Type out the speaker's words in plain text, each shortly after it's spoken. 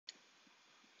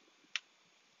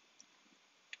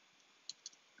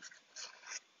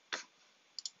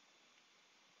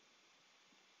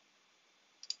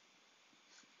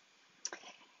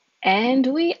And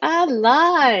we are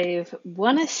live.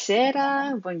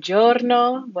 Buonasera,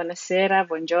 buongiorno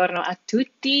a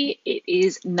tutti. It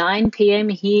is 9 p.m.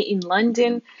 here in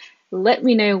London. Let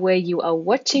me know where you are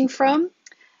watching from.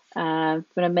 I'm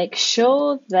going to make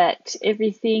sure that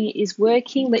everything is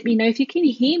working. Let me know if you can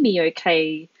hear me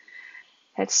okay.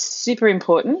 That's super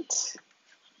important.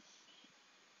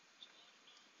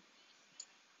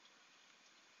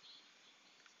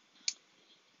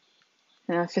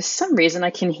 For some reason, I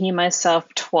can hear myself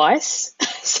twice,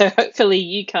 so hopefully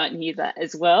you can't hear that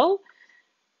as well.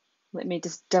 Let me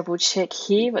just double check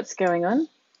here what's going on.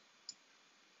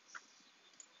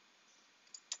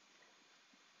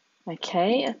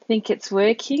 Okay, I think it's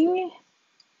working.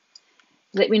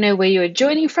 Let me know where you are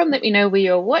joining from. Let me know where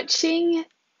you're watching.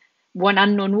 Buon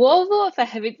anno nuovo if I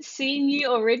haven't seen you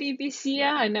already this year.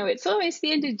 I know it's almost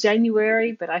the end of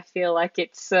January, but I feel like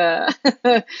it's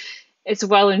it's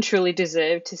well and truly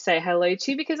deserved to say hello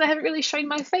to because I haven't really shown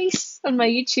my face on my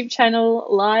YouTube channel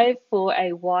live for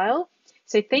a while.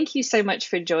 So thank you so much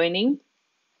for joining.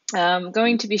 I'm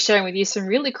going to be sharing with you some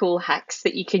really cool hacks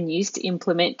that you can use to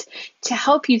implement to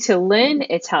help you to learn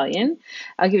Italian.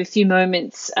 I'll give a few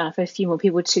moments for a few more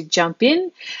people to jump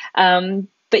in.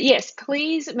 But yes,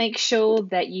 please make sure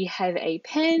that you have a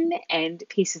pen and a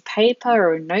piece of paper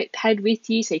or a notepad with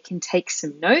you so you can take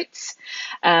some notes.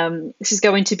 This is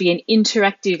going to be an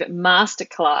interactive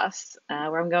masterclass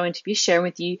where I'm going to be sharing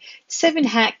with you 7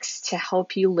 hacks to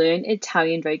help you learn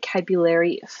Italian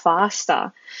vocabulary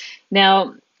faster.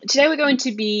 Now, today we're going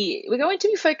to be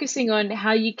focusing on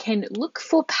how you can look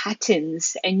for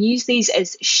patterns and use these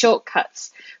as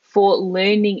shortcuts for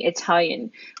learning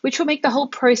Italian, which will make the whole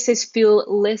process feel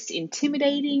less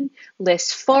intimidating,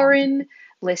 less foreign,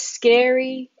 less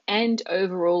scary, and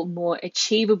overall more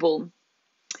achievable.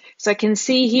 So I can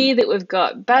see here that we've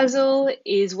got Basil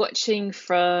is watching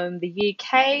from the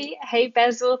UK. Hey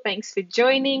Basil, thanks for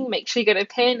joining. Make sure you got a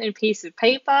pen and a piece of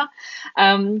paper.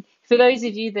 For those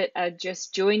of you that are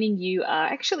just joining, you are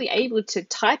actually able to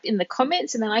type in the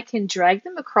comments and then I can drag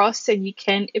them across and you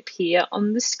can appear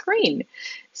on the screen.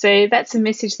 So that's a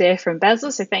message there from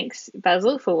Basil. So thanks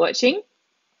Basil for watching.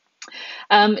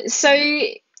 So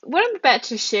what I'm about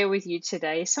to share with you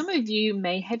today, some of you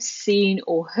may have seen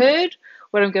or heard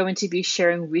what I'm going to be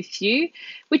sharing with you,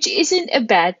 which isn't a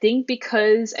bad thing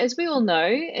because, as we all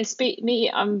know,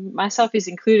 myself is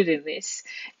included in this.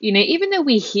 Even though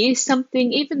we hear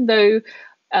something, even though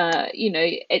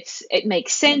it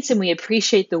makes sense and we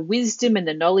appreciate the wisdom and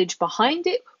the knowledge behind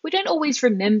it, we don't always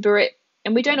remember it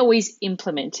and we don't always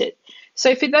implement it.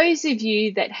 So for those of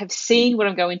you that have seen what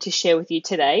I'm going to share with you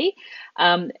today,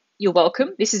 you're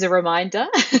welcome. This is a reminder.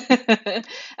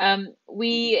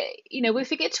 We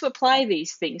forget to apply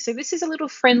these things. So this is a little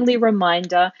friendly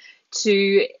reminder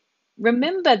to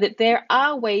remember that there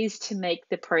are ways to make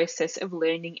the process of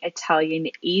learning Italian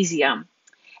easier.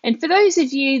 And for those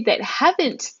of you that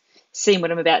haven't seen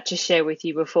what I'm about to share with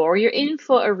you before, you're in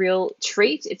for a real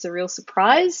treat. It's a real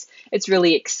surprise. It's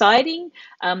really exciting.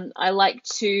 I like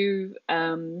to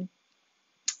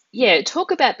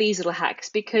talk about these little hacks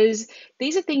because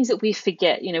these are things that we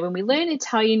forget. When we learn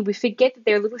Italian, we forget that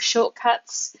there are little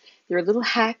shortcuts, there are little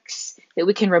hacks that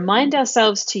we can remind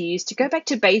ourselves to use to go back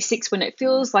to basics when it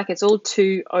feels like it's all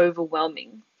too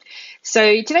overwhelming.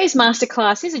 So today's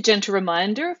masterclass is a gentle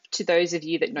reminder to those of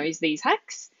you that know these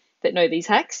hacks,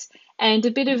 and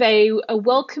a bit of a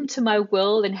welcome to my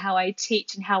world and how I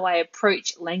teach and how I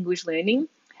approach language learning.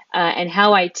 And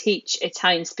how I teach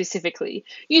Italian specifically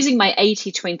using my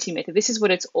 80-20 method. This is what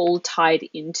it's all tied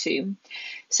into.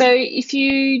 So if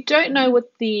you don't know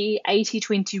what the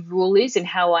 80-20 rule is and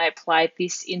how I applied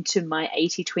this into my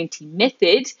 80-20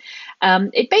 method,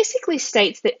 it basically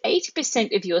states that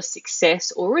 80% of your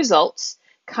success or results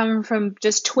come from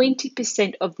just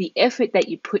 20% of the effort that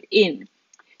you put in.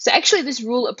 So actually this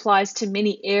rule applies to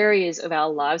many areas of our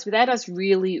lives without us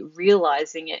really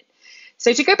realizing it.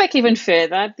 So to go back even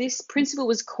further, this principle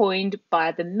was coined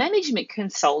by the management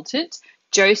consultant,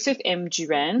 Joseph M.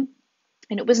 Duran,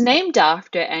 and it was named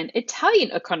after an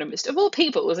Italian economist. Of all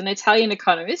people, it was an Italian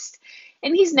economist,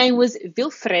 and his name was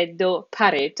Vilfredo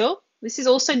Pareto. This is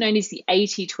also known as the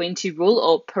 80-20 rule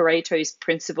or Pareto's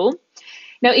principle.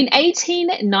 Now, in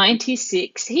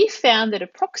 1896, he found that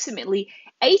approximately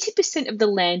 80% of the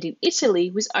land in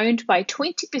Italy was owned by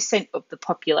 20% of the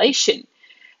population.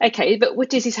 Okay, but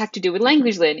what does this have to do with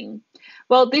language learning?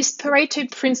 Well, this Pareto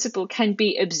principle can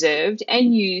be observed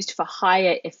and used for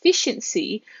higher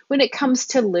efficiency when it comes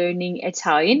to learning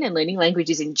Italian and learning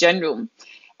languages in general.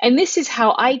 And this is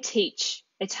how I teach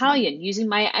Italian using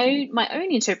my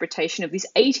own interpretation of this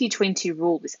 80-20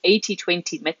 rule, this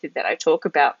 80-20 method that I talk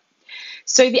about.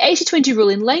 So the 80-20 rule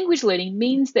in language learning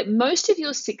means that most of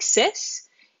your success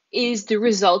is the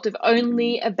result of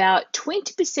only about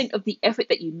 20% of the effort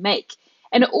that you make.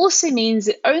 And it also means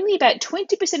that only about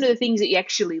 20% of the things that you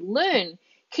actually learn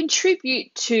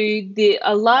contribute to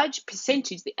a large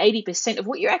percentage, the 80% of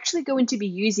what you're actually going to be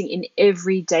using in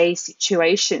everyday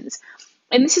situations.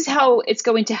 And this is how it's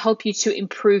going to help you to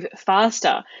improve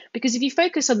faster. Because if you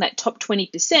focus on that top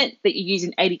 20% that you use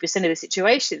in 80% of the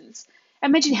situations,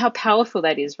 imagine how powerful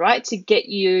that is, right? To get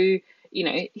you,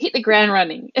 hit the ground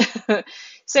running.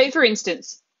 So for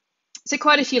instance,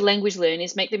 quite a few language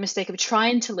learners make the mistake of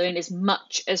trying to learn as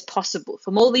much as possible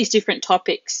from all these different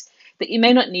topics that you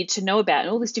may not need to know about and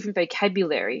all this different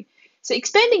vocabulary. So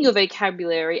expanding your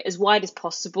vocabulary as wide as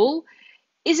possible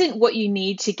isn't what you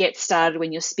need to get started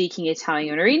when you're speaking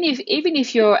Italian, or even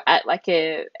if you're at like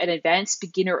an advanced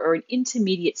beginner or an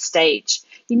intermediate stage.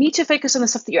 You need to focus on the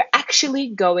stuff that you're actually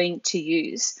going to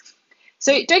use.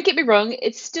 So don't get me wrong,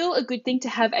 it's still a good thing to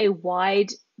have a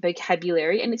wide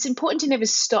vocabulary, and it's important to never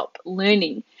stop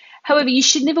learning. However, you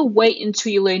should never wait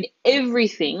until you learn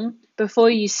everything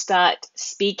before you start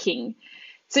speaking.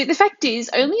 So the fact is,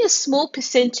 only a small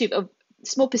percentage of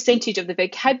the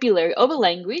vocabulary of a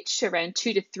language, around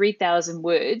 2,000 to 3,000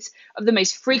 words, of the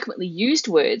most frequently used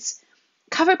words,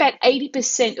 cover about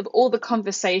 80% of all the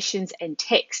conversations and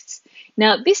texts.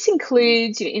 Now, this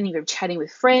includes anything from chatting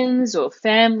with friends or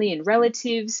family and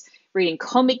relatives, reading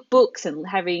comic books and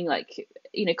having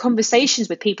conversations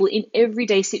with people in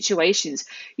everyday situations.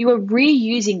 You are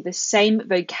reusing the same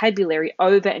vocabulary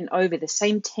over and over, the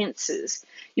same tenses.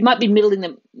 You might be muddling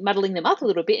them up a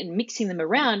little bit and mixing them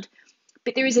around,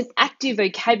 but there is an active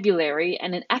vocabulary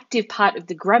and an active part of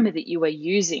the grammar that you are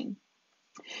using.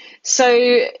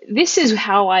 So this is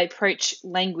how I approach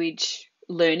language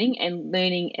learning and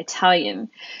learning Italian.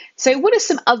 So what are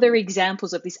some other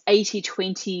examples of this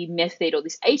 80-20 method or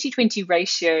this 80-20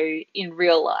 ratio in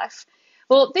real life?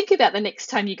 Well, think about the next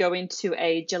time you go into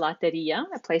a gelateria,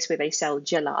 a place where they sell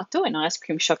gelato, an ice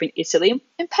cream shop in Italy,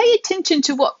 and pay attention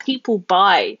to what people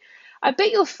buy. I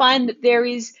bet you'll find that there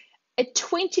is a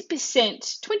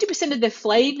 20% of the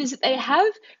flavors that they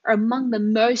have are among the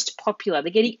most popular.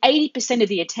 They're getting 80% of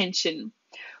the attention.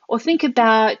 Or think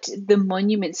about the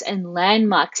monuments and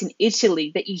landmarks in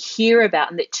Italy that you hear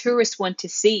about and that tourists want to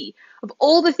see. Of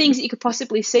all the things that you could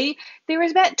possibly see, there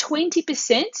is about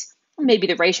 20%, maybe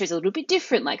the ratio is a little bit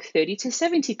different, like 30 to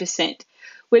 70%,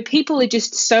 where people are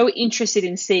just so interested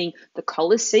in seeing the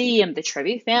Colosseum, the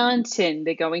Trevi Fountain.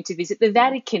 They're going to visit the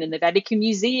Vatican and the Vatican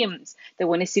museums. They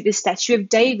want to see the Statue of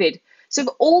David. So of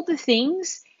all the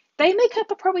things, they make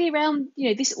up probably around,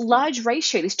 this large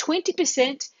ratio, this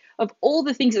 20% of all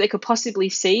the things that they could possibly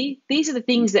see. These are the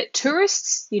things that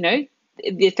tourists,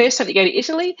 the first time they go to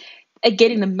Italy, are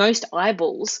getting the most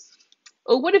eyeballs.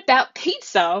 Or what about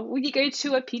pizza? When you go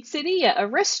to a pizzeria, a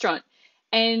restaurant,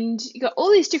 and you got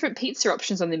all these different pizza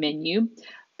options on the menu.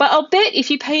 But I'll bet if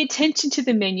you pay attention to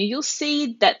the menu, you'll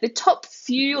see that the top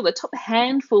few or the top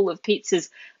handful of pizzas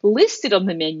listed on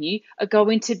the menu are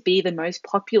going to be the most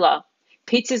popular.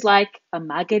 Pizzas like a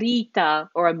margherita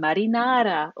or a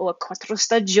marinara or a quattro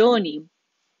stagioni.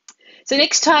 So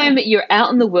next time you're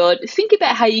out in the world, think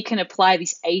about how you can apply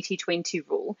this 80-20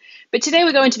 rule. But today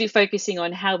we're going to be focusing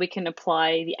on how we can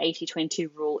apply the 80-20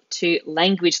 rule to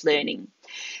language learning.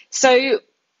 So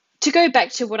to go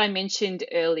back to what I mentioned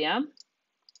earlier,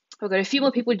 we've got a few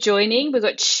more people joining. We've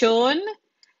got Sean.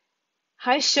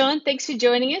 Hi, Sean. Thanks for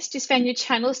joining us. Just found your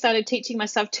channel, started teaching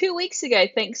myself 2 weeks ago.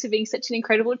 Thanks for being such an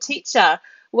incredible teacher.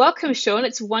 Welcome, Sean.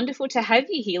 It's wonderful to have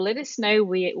you here. Let us know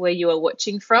where you are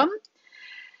watching from.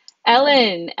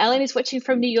 Ellen is watching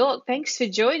from New York. Thanks for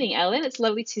joining, Ellen. It's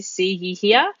lovely to see you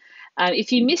here.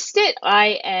 If you missed it,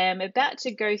 I am about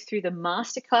to go through the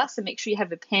masterclass, so make sure you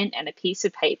have a pen and a piece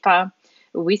of paper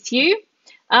with you.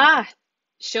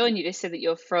 Sean, you just said that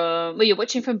you're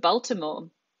watching from Baltimore.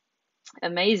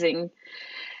 Amazing.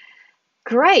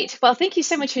 Great. Well, thank you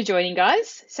so much for joining,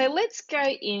 guys. So let's go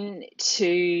let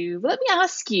me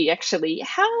ask you actually,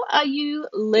 how are you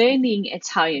learning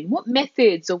Italian? What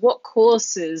methods or what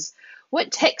courses,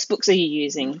 what textbooks are you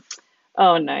using?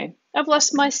 Oh no, I've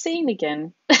lost my scene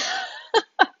again.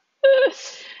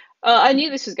 I knew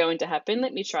this was going to happen.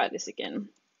 Let me try this again.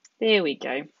 There we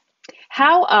go.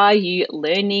 How are you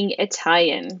learning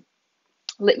Italian?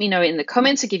 Let me know in the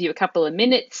comments. I'll give you a couple of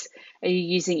minutes. Are you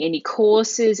using any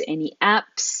courses, any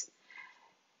apps?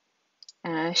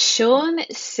 Sean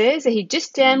says that he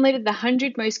just downloaded the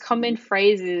 100 most common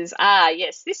phrases.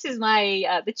 Yes, this is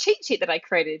my the cheat sheet that I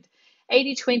created.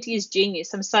 80-20 is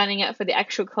genius. I'm signing up for the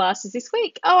actual classes this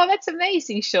week. Oh, that's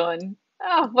amazing, Sean.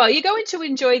 Oh, well, you're going to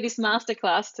enjoy this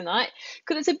masterclass tonight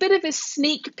because it's a bit of a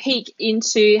sneak peek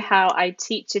into how I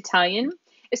teach Italian,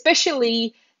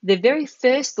 especially the very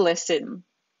first lesson,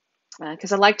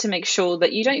 because I like to make sure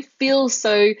that you don't feel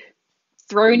so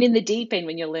thrown in the deep end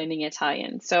when you're learning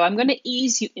Italian. So I'm going to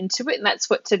ease you into it, and that's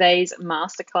what today's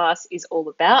masterclass is all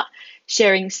about,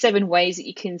 sharing 7 ways that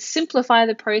you can simplify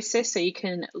the process so you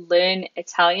can learn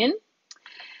Italian.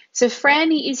 So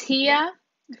Franny is here.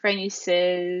 Franny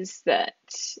says that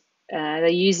they're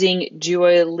using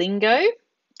Duolingo.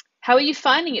 How are you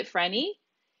finding it, Franny?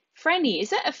 Franny, is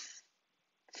that a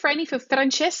Franny for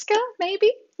Francesca,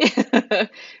 maybe?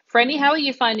 Franny, how are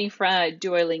you finding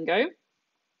Duolingo?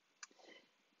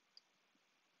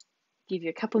 Give you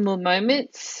a couple more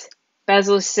moments.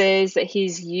 Basil says that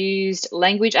he's used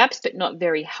language apps, but not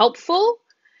very helpful.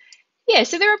 Yeah,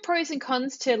 so there are pros and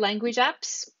cons to language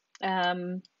apps.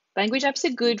 Language apps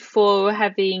are good for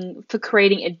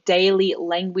creating a daily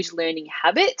language learning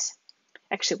habit.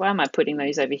 Actually, why am I putting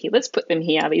those over here? Let's put them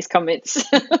here, these comments.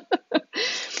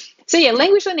 So yeah,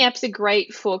 language learning apps are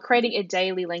great for creating a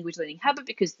daily language learning habit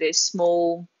because they're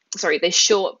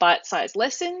short bite-sized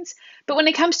lessons. But when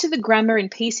it comes to the grammar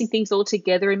and piecing things all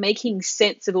together and making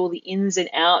sense of all the ins and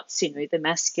outs, the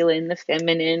masculine, the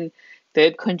feminine,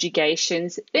 verb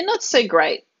conjugations, they're not so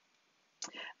great.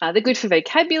 They're good for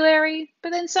vocabulary,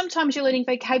 but then sometimes you're learning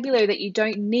vocabulary that you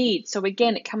don't need. So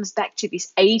again, it comes back to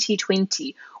this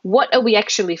 80-20. What are we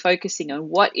actually focusing on?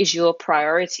 What is your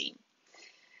priority?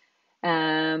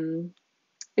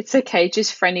 It's okay,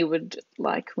 just Franny would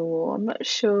like more. I'm not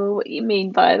sure what you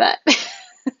mean by that.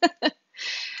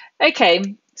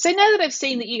 Okay, so now that I've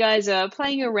seen that you guys are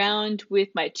playing around with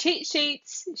my cheat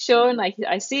sheets, Sean,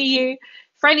 I see you.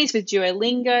 Franny's with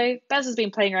Duolingo. Basil's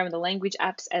been playing around with the language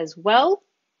apps as well.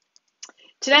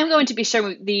 Today I'm going to be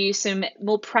showing you some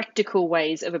more practical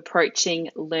ways of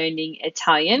approaching learning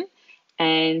Italian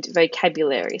and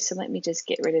vocabulary. So let me just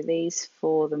get rid of these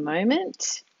for the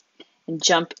moment and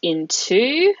jump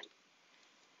into.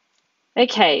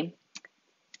 Okay,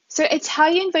 so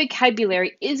Italian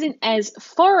vocabulary isn't as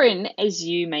foreign as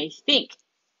you may think.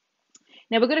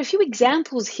 Now we've got a few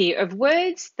examples here of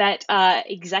words that are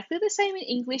exactly the same in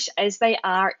English as they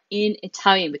are in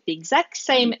Italian with the exact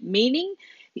same meaning.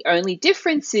 The only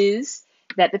difference is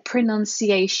that the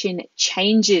pronunciation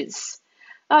changes.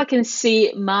 I can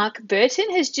see Mark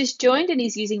Burton has just joined and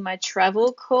he's using my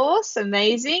travel course.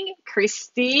 Amazing.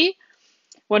 Christy,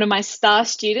 one of my star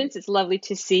students. It's lovely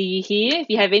to see you here. If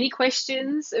you have any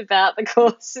questions about the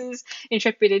courses,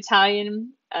 Intrepid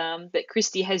Italian, that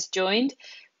Christy has joined,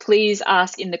 please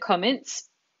ask in the comments.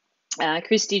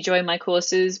 Christy joined my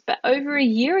courses but over a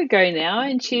year ago now,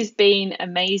 and she's been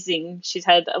amazing. She's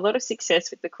had a lot of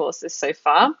success with the courses so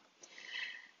far.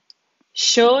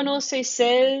 Sean also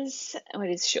says, what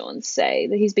does Sean say?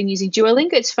 That he's been using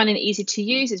Duolingo. It's fun and easy to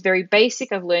use. It's very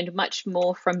basic. I've learned much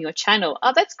more from your channel.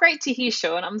 Oh, that's great to hear,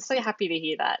 Sean. I'm so happy to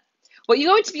hear that. Well,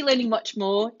 you're going to be learning much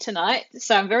more tonight,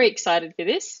 so I'm very excited for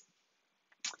this.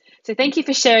 So thank you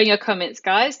for sharing your comments,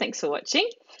 guys. Thanks for watching,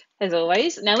 as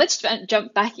always. Now let's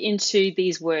jump back into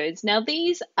these words. Now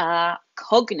these are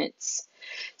cognates.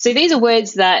 So these are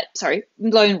words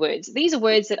loan words. These are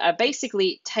words that are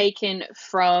basically taken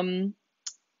from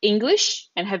English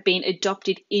and have been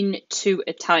adopted into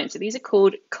Italian. So these are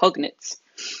called cognates.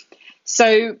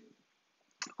 So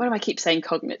why do I keep saying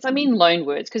cognates? I mean loan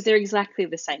words because they're exactly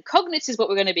the same. Cognates is what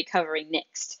we're going to be covering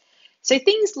next. So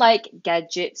things like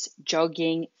gadgets,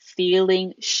 jogging,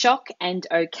 feeling, shock, and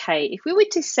okay. If we were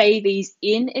to say these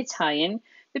in Italian,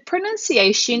 the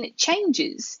pronunciation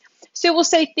changes. So we'll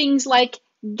say things like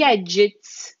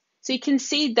gadgets. So you can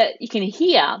hear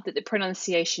that the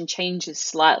pronunciation changes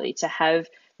slightly to have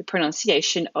the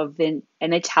pronunciation of an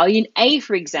Italian A,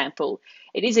 for example.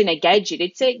 It isn't a gadget,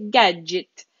 it's a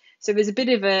gadget. So there's a bit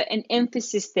of an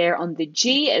emphasis there on the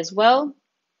G as well.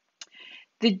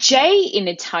 The J in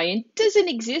Italian doesn't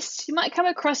exist. You might come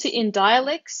across it in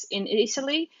dialects in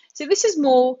Italy. So this is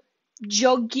more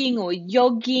jogging or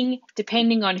yogging,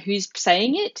 depending on who's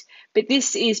saying it. But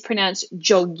this is pronounced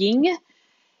jogging.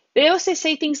 They also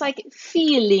say things like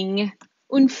feeling,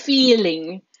 un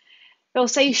feeling. They'll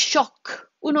say shock,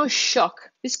 uno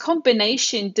shock. This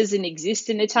combination doesn't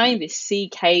exist in Italian, this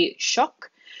CK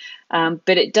shock.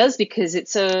 But it does because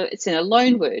it's in a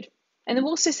loan word. And then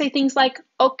we'll also say things like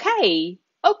okay,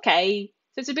 okay.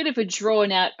 So it's a bit of a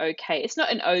drawn out okay. It's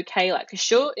not an okay like a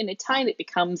short. In Italian, it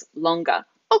becomes longer.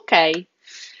 Okay.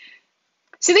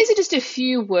 So these are just a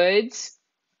few words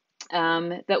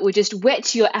that will just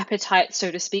whet your appetite,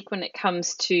 so to speak, when it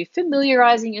comes to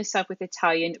familiarizing yourself with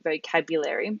Italian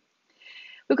vocabulary.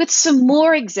 We've got some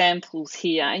more examples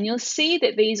here, and you'll see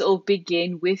that these all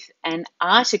begin with an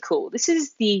article. This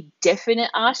is the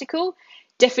definite article.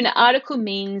 Definite article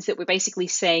means that we're basically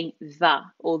saying the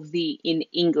or the in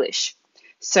English.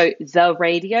 So the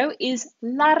radio is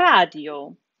la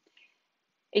radio.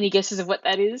 Any guesses of what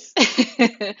that is?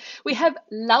 We have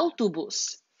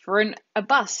l'autobus for a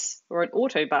bus or an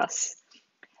autobus.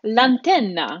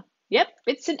 L'antenna. Yep,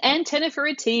 it's an antenna for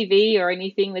a TV or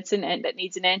anything that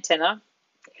needs an antenna.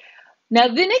 Now,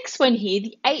 the next one here,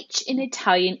 the H in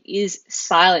Italian is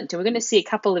silent. And we're going to see a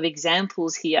couple of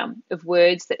examples here of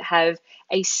words that have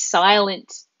a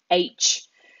silent H.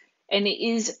 And it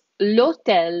is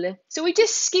l'hotel. So we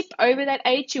just skip over that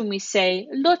H and we say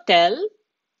l'hotel.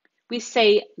 We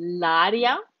say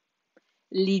l'aria,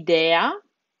 l'idea.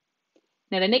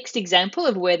 Now, the next example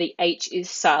of where the H is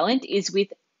silent is with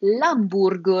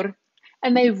l'hamburger.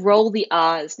 And they roll the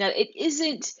R's. Now, it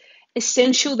isn't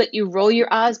essential that you roll your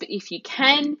R's, but if you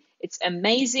can, it's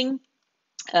amazing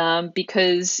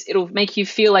because it'll make you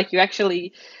feel like you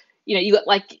actually, you got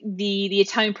like the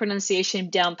Italian pronunciation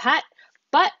down pat.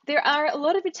 But there are a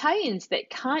lot of Italians that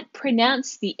can't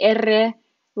pronounce the R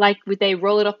like they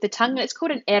roll it off the tongue. It's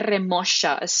called an R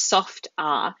moscia, a soft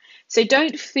R. So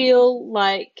don't feel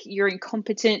like you're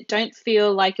incompetent. Don't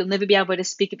feel like you'll never be able to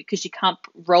speak it because you can't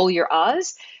roll your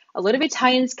R's. A lot of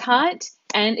Italians can't,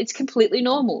 and it's completely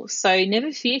normal. So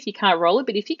never fear if you can't roll it,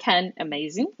 but if you can,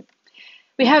 amazing.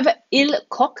 We have il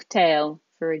cocktail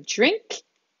for a drink,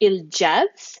 il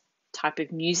jazz, type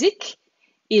of music,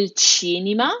 il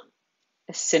cinema,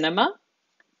 a cinema,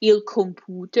 il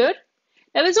computer.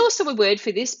 Now there's also a word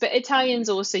for this, but Italians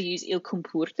also use il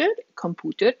computer.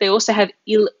 They also have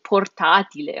il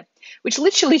portatile, which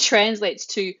literally translates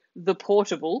to the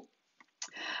portable.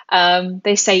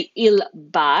 They say il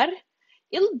bar.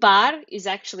 Il bar is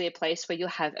actually a place where you'll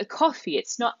have a coffee.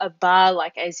 It's not a bar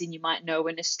like as in you might know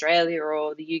in Australia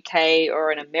or the UK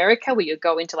or in America where you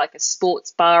go into like a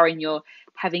sports bar and you're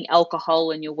having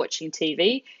alcohol and you're watching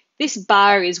TV. This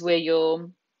bar is where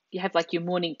you have like your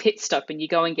morning pit stop and you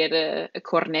go and get a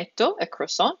cornetto, a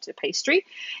croissant, a pastry,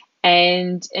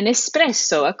 and an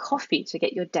espresso, a coffee to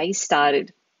get your day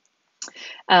started.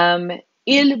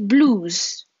 Il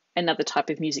blues, another type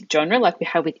of music genre like we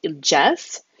have with il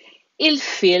jazz. Il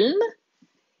film,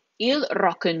 il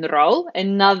rock and roll,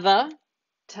 another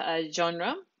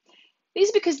genre. These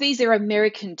are because these are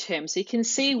American terms, so you can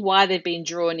see why they've been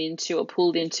drawn into or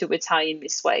pulled into Italian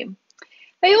this way.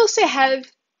 They also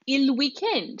have il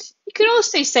weekend. You can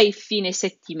also say fine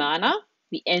settimana,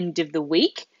 the end of the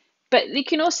week, but you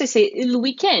can also say il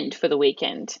weekend for the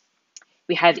weekend.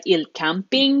 We have il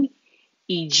camping,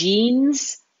 I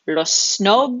jeans, lo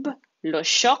snob, lo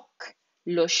shock,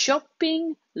 lo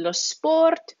shopping, lo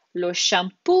sport, lo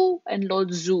shampoo, and lo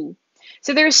zoo.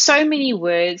 So there are so many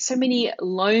words, so many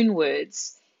loan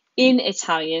words in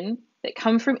Italian that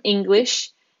come from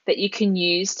English that you can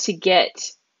use to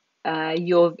get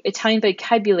your Italian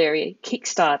vocabulary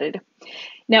kickstarted.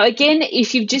 Now, again,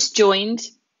 if you've just joined,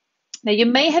 now you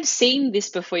may have seen this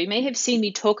before. You may have seen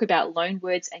me talk about loan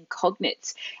words and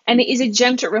cognates, and it is a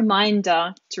gentle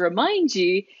reminder to remind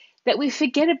you that we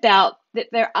forget about that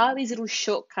there are these little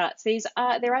shortcuts.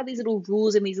 There are these little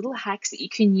rules and these little hacks that you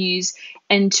can use,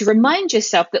 and to remind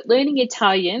yourself that learning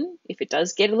Italian, if it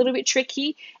does get a little bit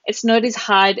tricky, it's not as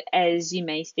hard as you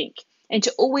may think. And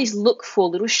to always look for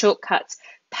little shortcuts,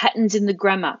 patterns in the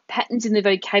grammar, patterns in the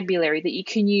vocabulary that you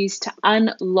can use to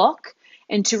unlock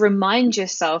and to remind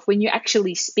yourself when you're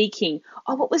actually speaking,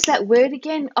 oh, what was that word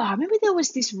again? Oh, I remember there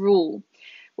was this rule.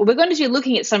 Well, we're going to be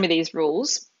looking at some of these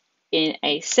rules in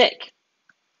a sec.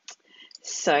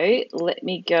 So let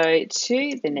me go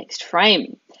to the next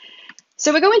frame.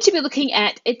 So we're going to be looking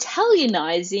at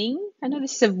Italianizing. I know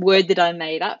this is a word that I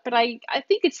made up, but I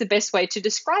think it's the best way to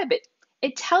describe it.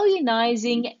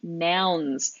 Italianizing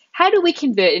nouns. How do we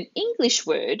convert an English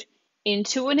word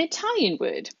into an Italian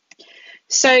word?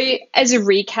 So as a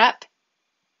recap,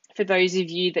 for those of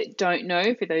you that don't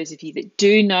know, for those of you that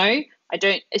do know, I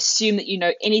don't assume that you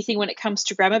know anything when it comes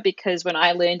to grammar, because when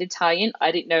I learned Italian,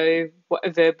 I didn't know what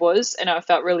a verb was and I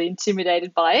felt really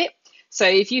intimidated by it. So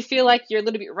if you feel like you're a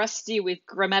little bit rusty with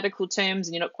grammatical terms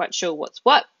and you're not quite sure what's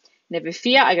what, never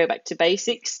fear, I go back to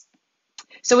basics.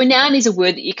 So a noun is a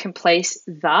word that you can place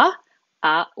the,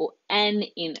 a, or an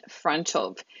in front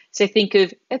of. So think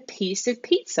of a piece of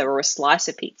pizza or a slice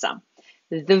of pizza.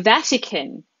 The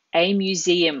Vatican, a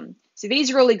museum. So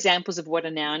these are all examples of what a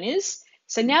noun is.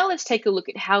 So now let's take a look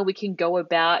at how we can go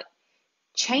about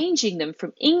changing them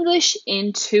from English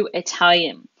into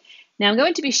Italian. Now I'm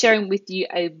going to be sharing with you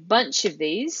a bunch of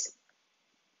these.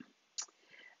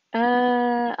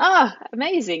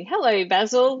 Amazing. Hello,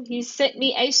 Basil. You sent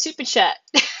me a super chat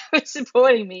for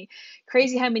supporting me.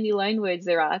 Crazy how many loan words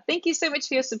there are. Thank you so much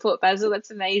for your support, Basil.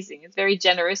 That's amazing. It's very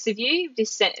generous of you. You've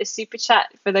just sent a super chat.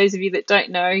 For those of you that don't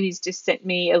know, he's just sent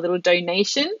me a little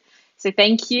donation. So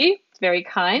thank you. It's very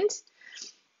kind.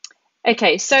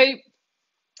 Okay, so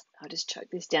I'll just choke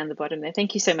this down the bottom there.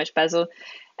 Thank you so much, Basil.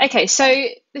 Okay, so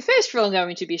the first rule I'm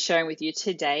going to be sharing with you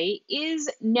today is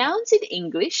nouns in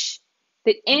English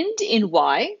that end in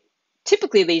Y.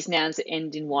 Typically, these nouns that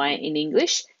end in Y in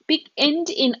English end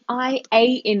in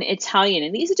IA in Italian.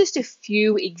 And these are just a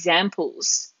few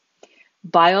examples.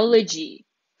 Biology,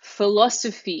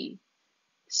 philosophy,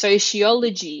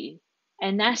 sociology,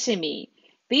 anatomy.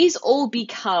 These all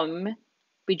become,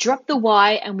 we drop the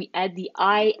Y and we add the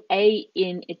IA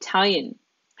in Italian.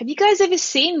 Have you guys ever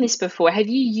seen this before? Have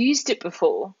you used it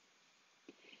before?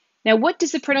 Now, what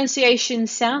does the pronunciation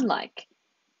sound like?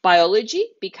 Biology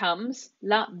becomes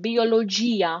la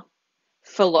biologia.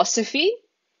 Philosophy,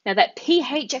 now that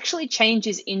PH actually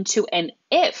changes into an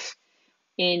F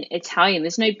in Italian.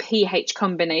 There's no PH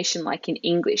combination like in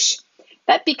English.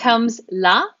 That becomes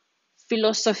la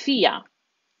filosofia.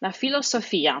 La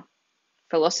filosofia.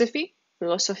 Philosophy,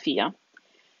 filosofia.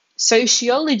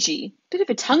 Sociology, bit of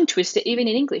a tongue twister even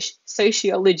in English.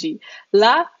 Sociology.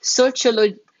 La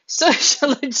sociologia.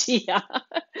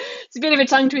 It's a bit of a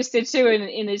tongue twister too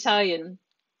in Italian.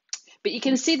 But you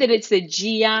can see that it's the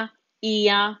gia,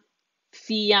 ia,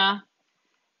 fia.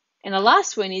 And the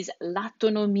last one is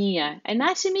l'autonomia.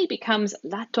 Anatomy becomes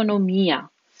l'autonomia.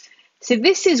 So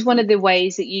this is one of the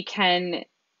ways that you can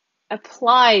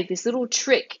apply this little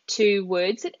trick to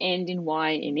words that end in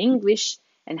Y in English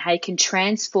and how you can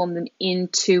transform them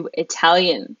into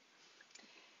Italian.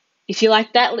 If you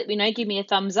like that, let me know. Give me a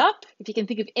thumbs up. If you can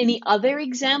think of any other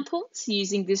examples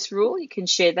using this rule, you can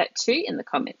share that too in the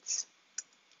comments.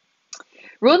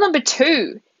 Rule number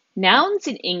 2, nouns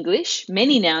in English,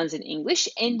 many nouns in English,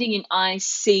 ending in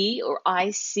IC or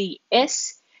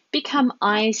ICS become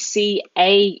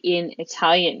ICA in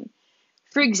Italian.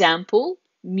 For example,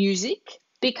 music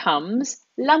becomes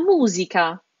la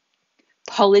musica.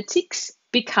 Politics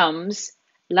becomes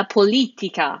la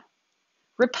politica.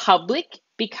 Republic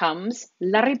becomes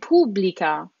la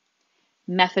repubblica.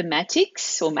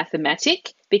 Mathematics or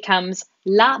mathematic becomes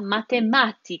la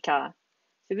matematica.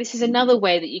 So this is another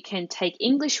way that you can take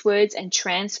English words and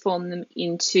transform them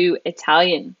into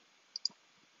Italian.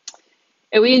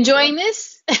 Are we enjoying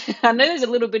this? I know there's a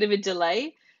little bit of a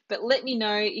delay, but let me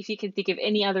know if you can think of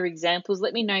any other examples.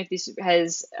 Let me know if this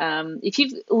has, if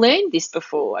you've learned this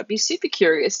before. I'd be super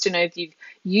curious to know if you've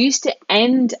used it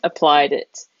and applied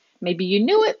it. Maybe you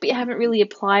knew it, but you haven't really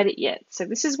applied it yet. So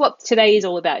this is what today is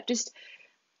all about. Just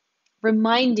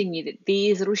reminding you that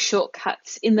these little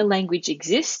shortcuts in the language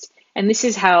exist. And this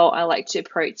is how I like to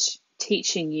approach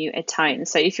teaching you Italian.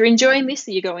 So if you're enjoying this,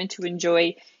 you're going to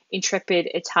enjoy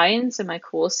Intrepid Italian, so my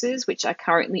courses, which are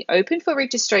currently open for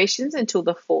registrations until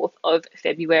the 4th of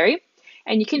February.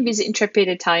 And you can visit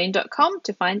intrepiditalian.com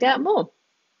to find out more.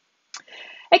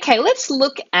 Okay, let's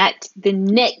look at the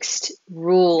next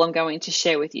rule I'm going to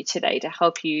share with you today to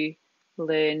help you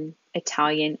learn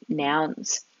Italian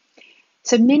nouns.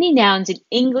 So many nouns in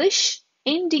English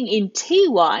ending in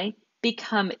TY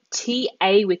become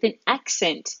TA with an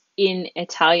accent in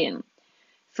Italian.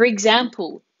 For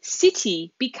example,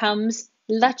 city becomes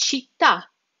la città.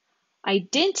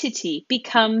 Identity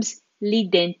becomes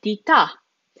l'identità.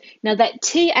 Now that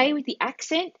TA with the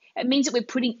accent, it means that we're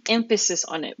putting emphasis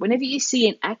on it. Whenever you see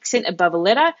an accent above a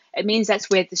letter, it means that's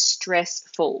where the stress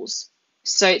falls.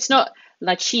 So it's not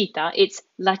la città, it's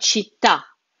la città,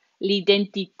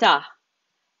 l'identità,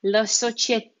 la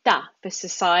società for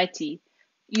society,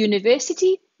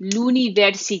 university,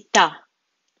 l'università.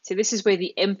 So this is where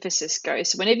the emphasis goes.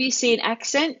 So whenever you see an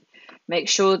accent, make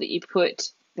sure that you put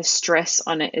the stress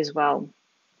on it as well.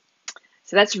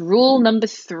 So that's rule number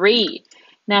 3.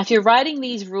 Now, if you're writing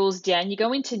these rules down, you're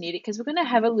going to need it because we're going to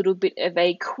have a little bit of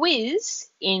a quiz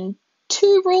in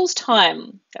 2 rules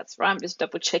time. That's right, I'm just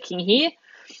double checking here.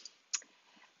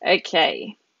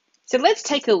 Okay, so let's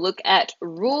take a look at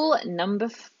rule number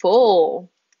 4.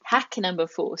 Hack number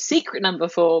 4, secret number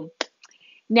 4.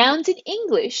 Nouns in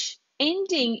English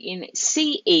ending in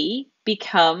CE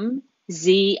become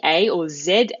ZA or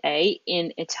ZA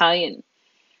in Italian.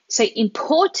 So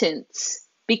importance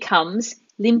becomes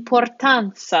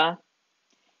l'importanza.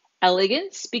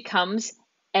 Elegance becomes,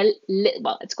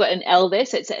 well, it's got an L there,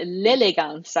 so it's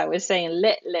l'eleganza. We're saying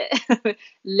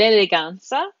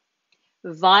l'eleganza.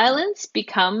 Violence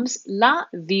becomes la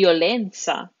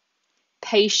violenza.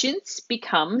 Patience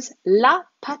becomes la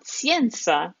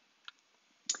pazienza.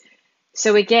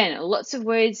 So again, lots of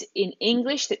words in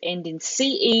English that end in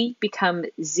CE become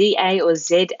ZA or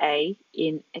ZA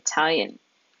in Italian.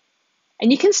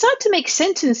 And you can start to make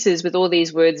sentences with all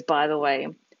these words, by the way,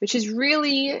 which is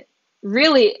really,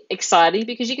 really exciting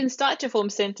because you can start to form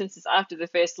sentences after the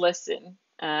first lesson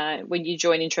when you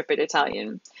join Intrepid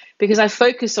Italian. Because I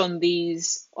focus on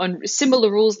similar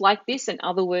rules like this and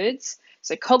other words,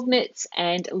 so cognates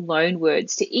and loan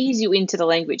words to ease you into the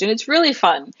language. And it's really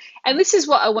fun. And this is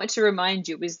what I want to remind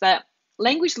you is that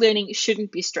language learning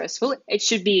shouldn't be stressful. It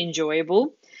should be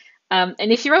enjoyable. And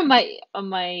if you're on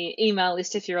my email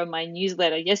list, if you're on my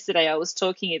newsletter, yesterday I was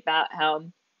talking about how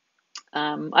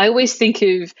I always think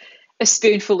of A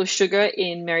Spoonful of Sugar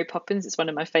in Mary Poppins. It's one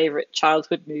of my favorite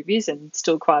childhood movies and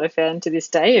still quite a fan to this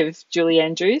day of Julie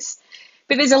Andrews.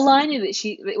 But there's a line in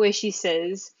where she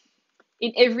says,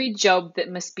 "In every job that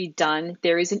must be done,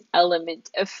 there is an element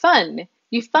of fun.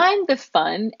 You find the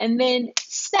fun and then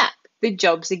snap, the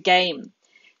job's a game."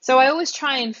 So I always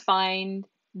try and find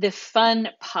the fun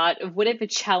part of whatever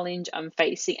challenge I'm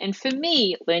facing. And for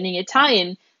me, learning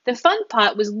Italian, the fun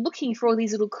part was looking for all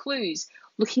these little clues,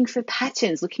 looking for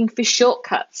patterns, looking for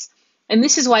shortcuts. And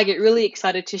this is why I get really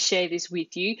excited to share this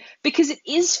with you because it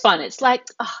is fun. It's like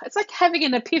having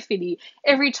an epiphany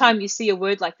every time you see a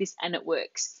word like this and it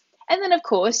works. And then, of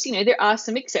course, there are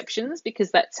some exceptions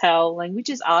because that's how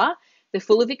languages are. They're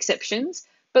full of exceptions.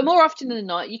 But more often than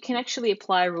not, you can actually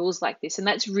apply rules like this. And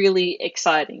that's really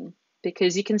exciting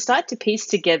because you can start to piece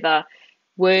together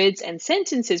words and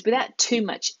sentences without too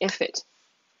much effort.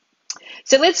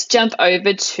 So let's jump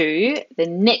over to the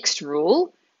next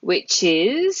rule, which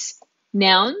is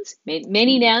nouns,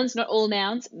 many nouns, not all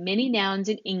nouns, many nouns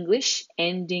in English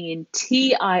ending in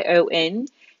tion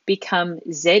become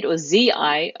Z or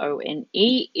zione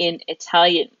in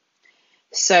Italian.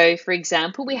 So, for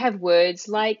example, we have words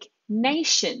like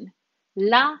nation,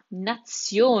 la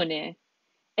nazione.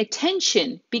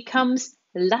 Attention becomes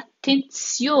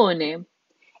l'attenzione.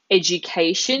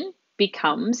 Education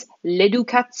becomes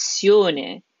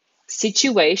l'educazione.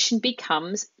 Situation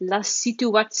becomes la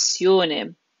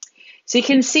situazione. So you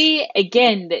can see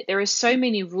again that there are so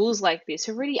many rules like this,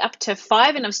 already up to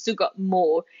 5, and I've still got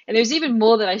more. And there's even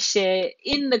more that I share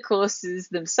in the courses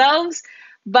themselves,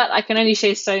 but I can only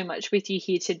share so much with you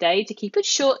here today to keep it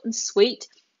short and sweet,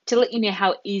 to let you know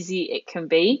how easy it can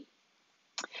be.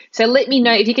 So let me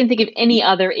know if you can think of any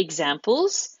other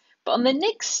examples. But on the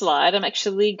next slide, I'm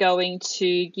actually going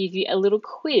to give you a little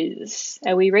quiz.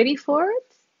 Are we ready for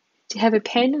it? Do you have a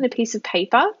pen and a piece of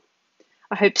paper?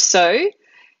 I hope so,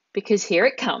 because here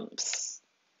it comes.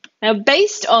 Now,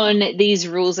 based on these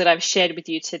rules that I've shared with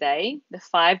you today, the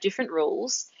 5 different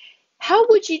rules, how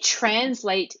would you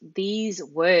translate these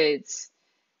words?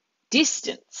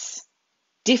 Distance,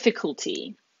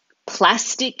 difficulty,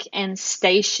 plastic, and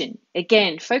station.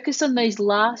 Again, focus on those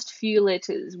last few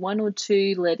letters, 1 or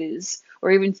 2 letters,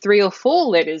 or even 3 or 4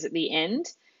 letters at the end,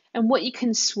 and what you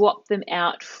can swap them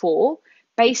out for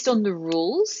based on the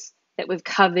rules that we've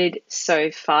covered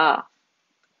so far.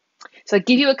 So I'll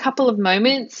give you a couple of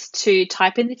moments to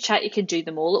type in the chat. You can do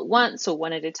them all at once or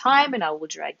one at a time, and I will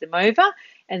drag them over,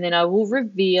 and then I will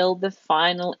reveal the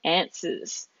final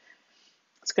answers.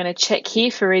 I was going to check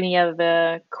here for any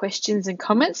other questions and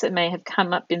comments that may have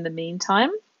come up in the meantime.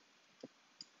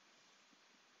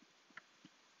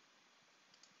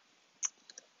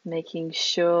 Making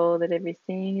sure that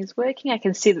everything is working. I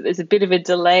can see that there's a bit of a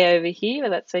delay over here, but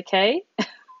that's okay.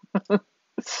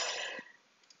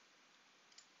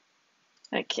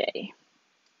 Okay.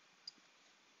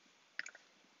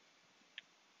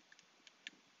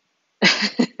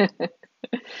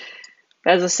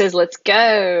 Basil says, let's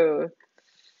go.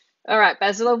 All right,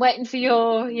 Basil, I'm waiting for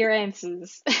your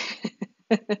answers.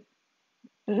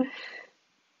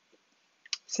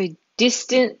 So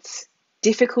distance,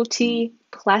 difficulty,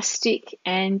 plastic,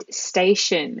 and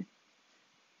station.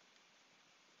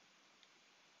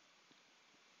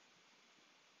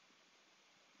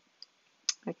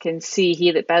 I can see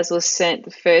here that Basil sent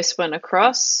the first one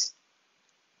across.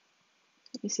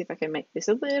 Let me see if I can make this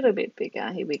a little bit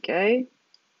bigger. Here we go.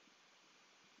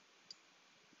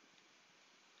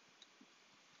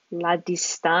 La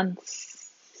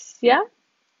distancia.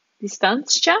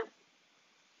 Distancia.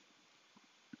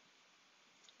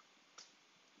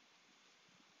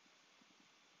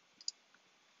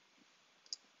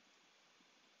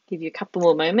 Give you a couple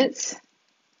more moments.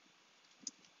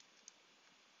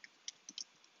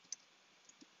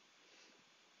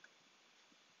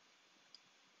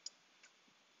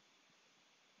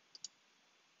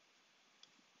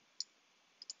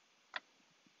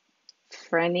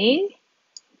 Franny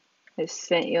has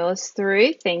sent yours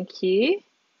through. Thank you.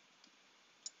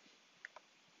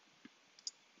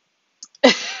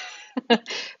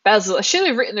 Basil, I should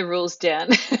have written the rules down.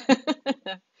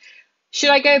 Should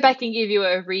I go back and give you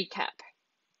a recap?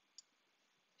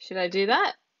 Should I do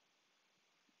that?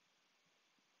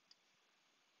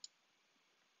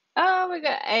 Oh, we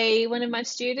got one of my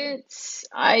students.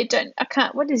 I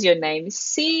can't, what is your name?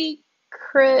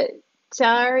 Secretariat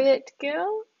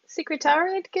girl?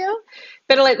 Secretariat girl?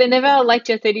 Better late than never. I liked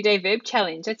your 30-day verb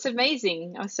challenge. That's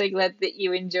amazing. I'm so glad that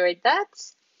you enjoyed that.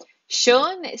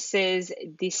 Sean says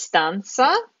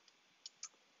distanza.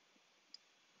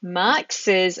 Mark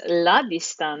says la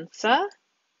distanza.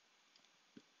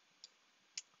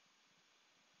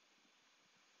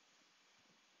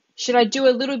 Should I do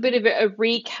a little bit of a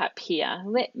recap here?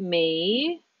 Let's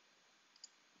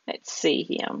see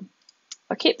here.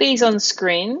 I'll keep these on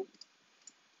screen.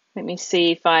 Let me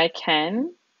see if I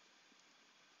can.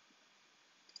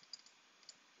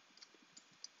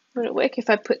 Would it work if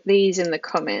I put these in the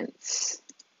comments?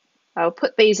 I'll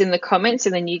put these in the comments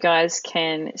and then you guys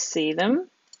can see them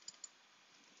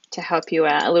to help you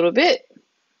out a little bit.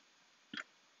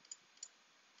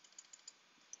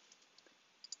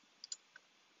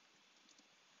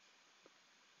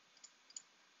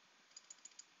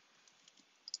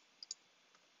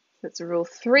 That's rule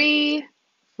 3,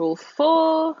 rule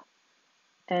 4,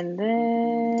 and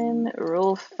then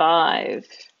rule 5.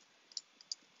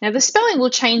 Now the spelling will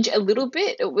change a little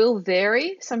bit. It will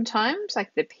vary sometimes,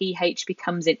 like the PH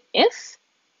becomes an F,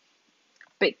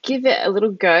 but give it a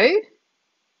little go.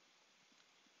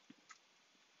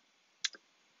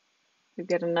 We've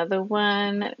got another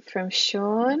one from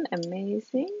Sean.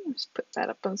 Amazing. Let's put that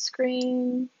up on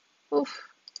screen. Oof.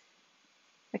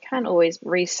 I can't always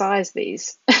resize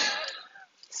these for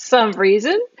some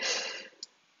reason.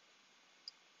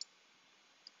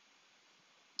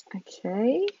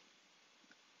 Okay.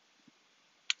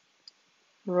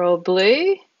 Roll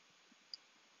blue.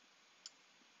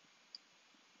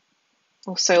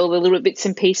 Also, all the little bits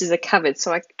and pieces are covered,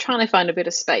 so I'm trying to find a bit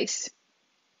of space.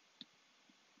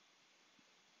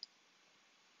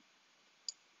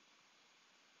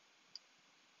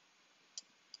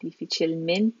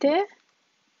 Difficilmente.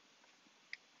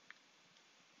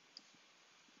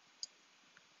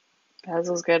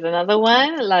 Basil's got another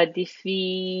one. La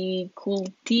dificultia.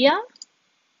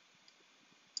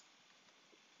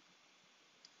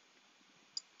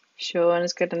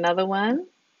 Sean's got another one.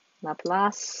 La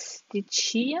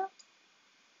plasticia.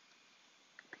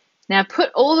 Now put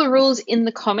all the rules in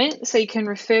the comments so you can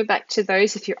refer back to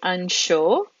those if you're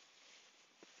unsure.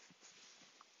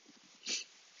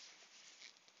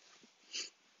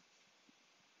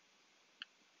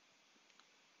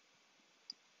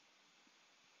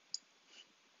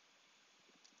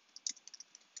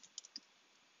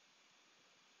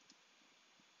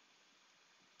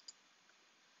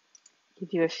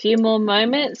 Give you a few more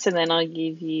moments and then I'll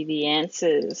give you the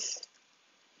answers.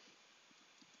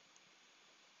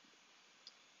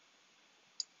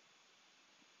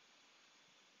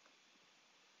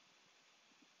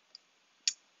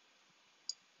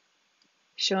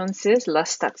 Sean says, la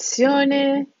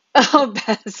stazione. Oh,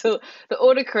 Basil, the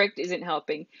autocorrect isn't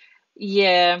helping.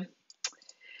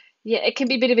 Yeah, it can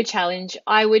be a bit of a challenge.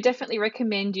 I would definitely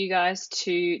recommend you guys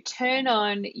to turn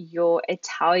on your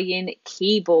Italian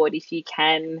keyboard if you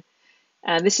can.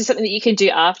 This is something that you can do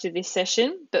after this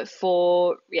session, but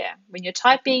when you're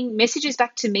typing messages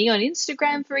back to me on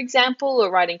Instagram, for example,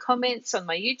 or writing comments on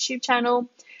my YouTube channel,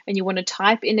 and you want to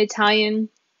type in Italian,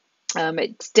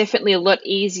 it's definitely a lot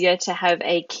easier to have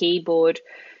a keyboard,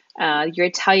 your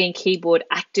Italian keyboard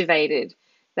activated.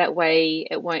 That way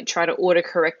it won't try to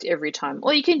autocorrect every time.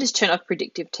 Or you can just turn off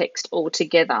predictive text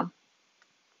altogether.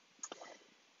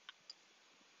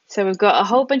 So we've got a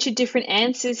whole bunch of different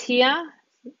answers here.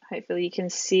 Hopefully you can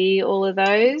see all of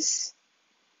those.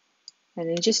 And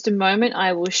in just a moment,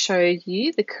 I will show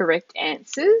you the correct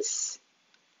answers.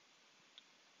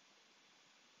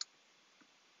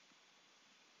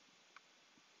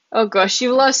 Oh gosh,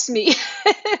 you lost me.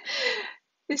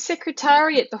 The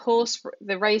secretariat,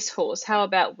 the racehorse. How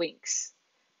about Winks?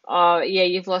 Oh yeah,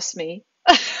 you've lost me.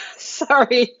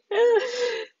 Sorry.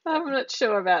 I'm not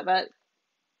sure about that.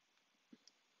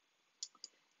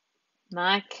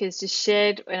 Mark has just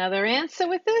shared another answer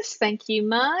with us. Thank you,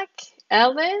 Mark.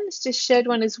 Ellen's just shared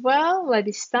one as well. La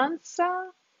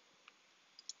distanza.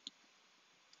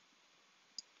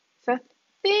 So I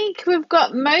think we've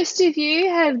got most of you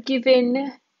have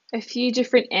given a few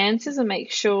different answers. I'll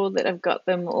make sure that I've got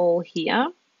them all here.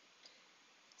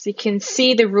 So you can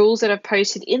see the rules that I've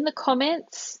posted in the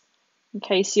comments in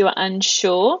case you are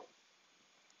unsure.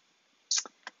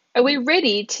 Are we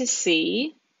ready to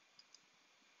see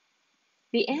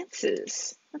the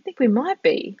answers? I think we might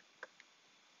be.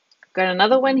 Got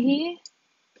another one here.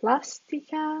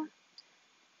 Plastica.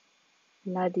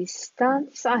 La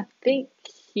distanza, I think.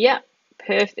 Yep,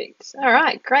 perfect. All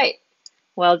right, great.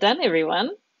 Well done, everyone.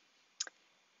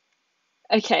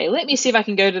 Okay, let me see if I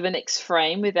can go to the next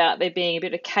frame without there being a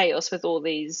bit of chaos with all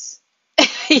these.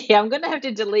 Yeah, I'm going to have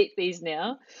to delete these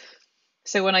now.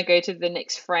 So when I go to the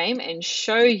next frame and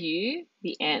show you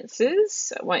the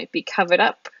answers, it won't be covered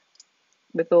up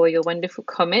with all your wonderful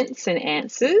comments and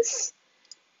answers.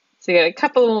 So you got a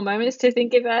couple more moments to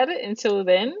think about it until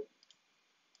then.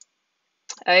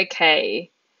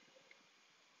 Okay,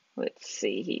 let's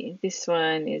see here. This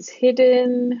one is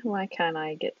hidden. Why can't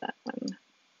I get that one?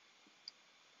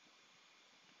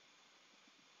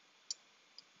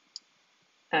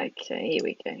 Okay, here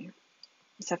we go.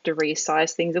 Just have to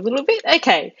resize things a little bit.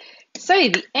 Okay, so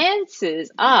the answers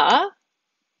are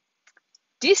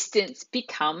distance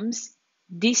becomes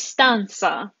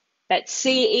distanza. That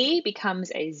CE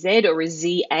becomes a Z or a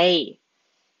ZA.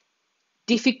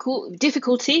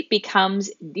 Difficulty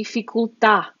becomes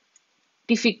dificultà.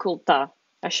 Dificultà.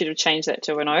 I should have changed that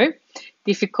to an O.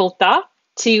 Dificultà.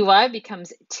 TY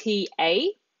becomes TA.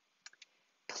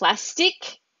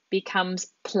 Plastic becomes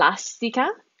plastica.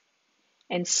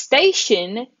 And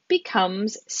station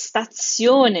becomes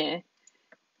stazione.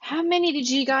 How many did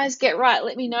you guys get right?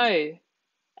 Let me know.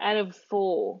 Out of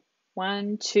 4.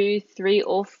 1, 2, 3,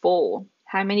 or 4.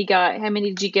 How many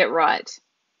did you get right?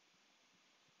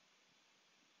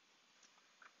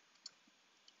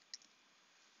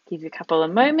 Give you a couple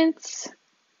of moments.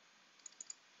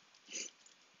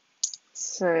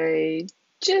 So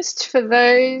just for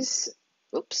those,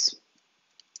 oops.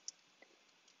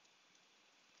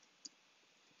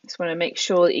 Just want to make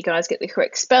sure that you guys get the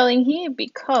correct spelling here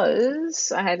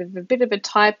because I had a bit of a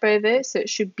typo there, so it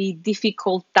should be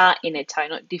difficoltà in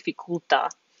Italian, not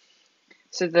difficultà.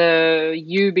 So the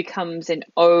U becomes an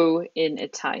O in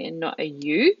Italian, not a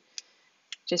U.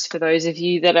 Just for those of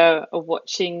you that are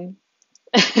watching,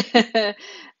 that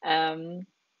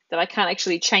I can't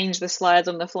actually change the slides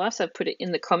on the fly, so I put it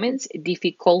in the comments,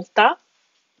 difficoltà.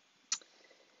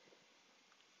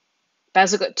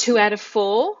 Basil got 2 out of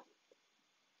 4.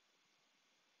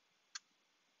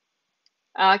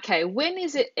 Okay, when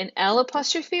is it an L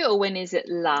apostrophe or when is it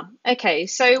la? Okay,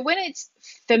 so when it's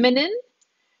feminine,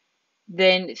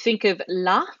 then think of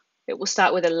la. It will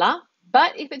start with a la.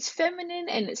 But if it's feminine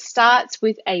and it starts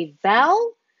with a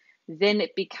vowel, then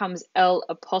it becomes L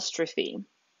apostrophe.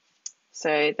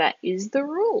 So that is the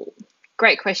rule.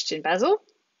 Great question, Basil.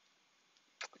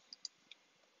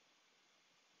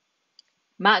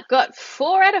 Mark got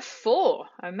 4 out of 4.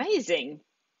 Amazing.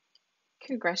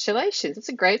 Congratulations. That's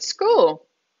a great score.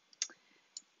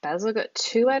 Basil got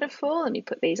 2 out of 4. Let me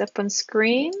put these up on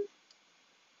screen.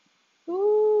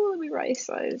 Ooh, let me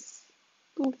resize.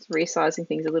 Ooh, resizing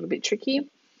things a little bit tricky.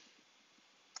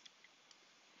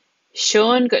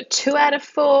 Sean got 2 out of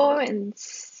 4, and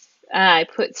I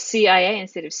put CIA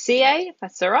instead of CA.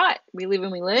 That's all right. We live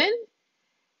and we learn.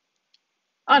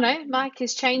 Oh no, Mike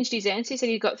has changed his answer. He said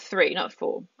he got 3, not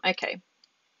 4. Okay,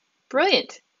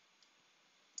 brilliant.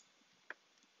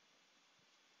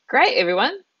 Great,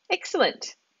 everyone.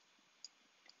 Excellent.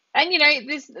 And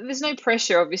there's no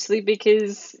pressure, obviously,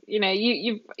 because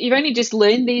you've only just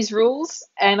learned these rules,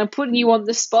 and I'm putting you on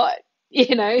the spot.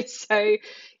 So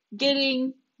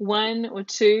getting 1 or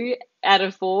 2 out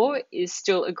of 4 is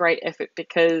still a great effort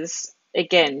because,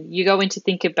 again, you're going to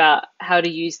think about how to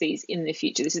use these in the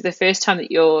future. This is the first time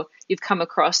that you've come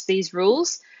across these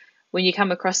rules. When you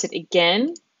come across it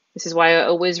again, this is why I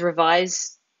always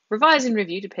revise and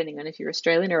review, depending on if you're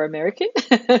Australian or American.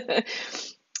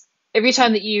 Every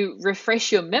time that you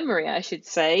refresh your memory, I should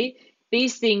say,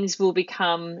 these things will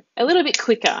become a little bit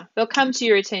quicker. They'll come to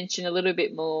your attention a little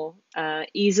bit more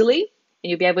easily, and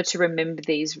you'll be able to remember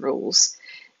these rules.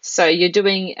 So you're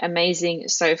doing amazing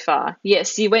so far.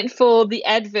 Yes, you went for the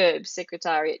adverb,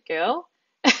 Secretariat girl.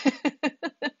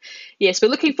 Yes, we're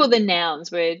looking for the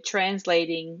nouns. We're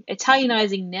translating,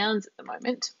 Italianizing nouns at the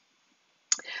moment.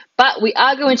 But we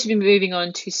are going to be moving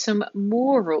on to some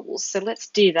more rules. So let's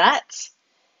do that.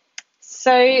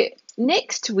 So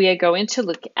next we are going to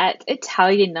look at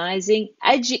Italianizing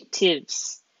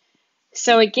adjectives.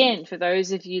 So again, for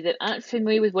those of you that aren't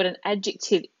familiar with what an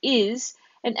adjective is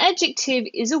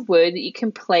a word that you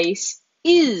can place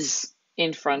is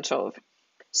in front of.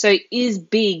 So is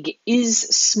big, is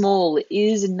small,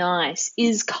 is nice,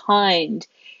 is kind.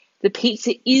 The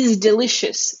pizza is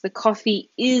delicious. The coffee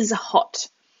is hot.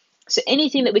 So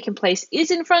anything that we can place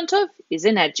is in front of is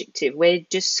an adjective. We're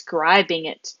describing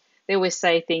it. They always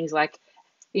say things like,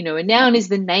 a noun is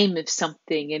the name of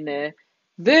something and a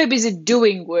Verb is a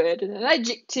doing word, and an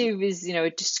adjective is, a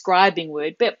describing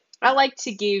word. But I like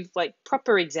to give like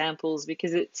proper examples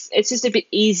because it's just a bit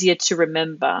easier to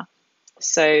remember.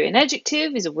 So an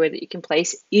adjective is a word that you can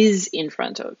place is in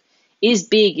front of. Is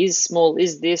big, is small,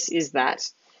 is this, is that.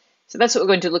 So that's what we're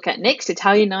going to look at next,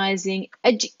 Italianizing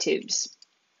adjectives.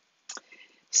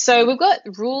 So we've got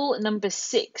rule number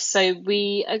 6. So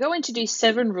we are going to do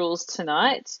 7 rules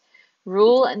tonight.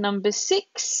 Rule number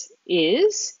 6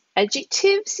 is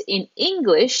adjectives in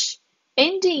English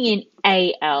ending in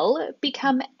AL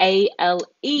become ALE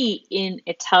in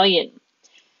Italian.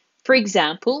 For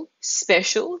example,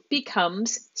 special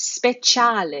becomes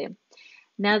speciale.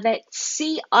 Now that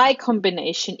CI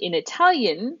combination in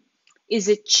Italian is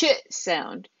a ch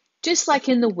sound, just like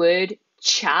in the word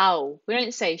ciao. We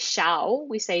don't say ciao,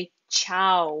 we say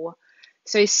ciao.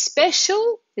 So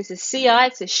special is a CI,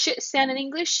 it's a sh sound in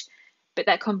English, but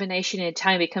that combination in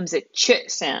Italian becomes a ch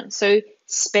sound. So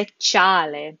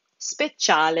speciale,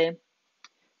 speciale.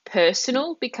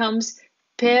 Personal becomes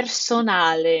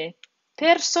personale,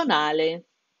 personale.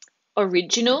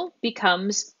 Original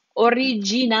becomes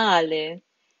originale.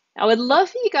 I would love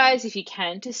for you guys, if you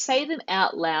can, to say them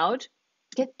out loud.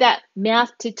 Get that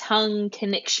mouth to tongue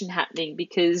connection happening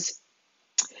because,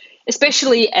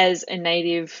 especially as a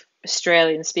native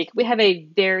Australian speaker, we have a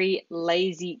very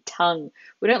lazy tongue.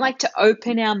 We don't like to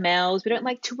open our mouths. We don't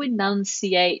like to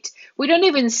enunciate. We don't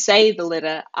even say the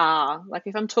letter R. Like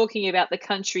if I'm talking about the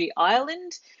country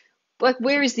Ireland, like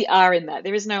where is the R in that?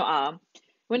 There is no R.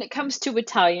 When it comes to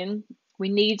Italian, we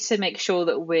need to make sure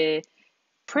that we're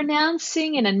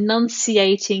pronouncing and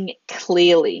enunciating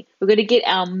clearly. We're going to get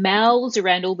our mouths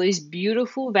around all those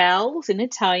beautiful vowels in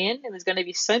Italian, and there's going to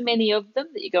be so many of them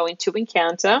that you're going to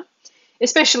encounter,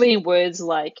 especially in words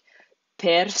like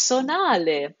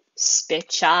personale,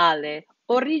 speciale,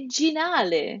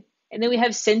 originale. And then we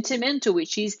have sentimental,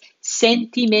 which is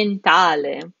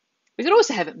sentimentale. We could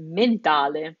also have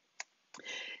mentale.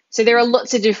 So there are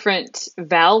lots of different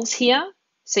vowels here.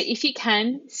 So if you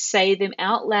can, say them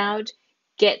out loud,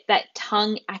 get that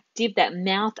tongue active, that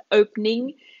mouth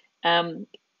opening.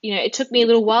 It took me a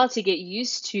little while to get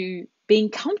used to being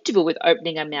comfortable with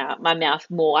opening my mouth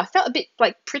more. I felt a bit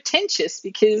like pretentious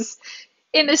because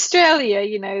in Australia,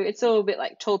 it's all a bit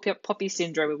like tall poppy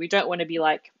syndrome, where we don't want to be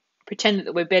like pretend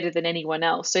that we're better than anyone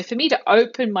else. So for me to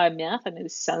open my mouth, I know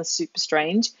this sounds super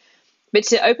strange, but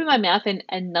to open my mouth and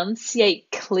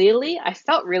enunciate clearly, I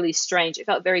felt really strange. It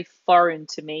felt very foreign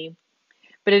to me.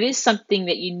 But it is something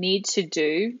that you need to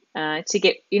do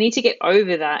you need to get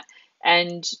over that.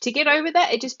 And to get over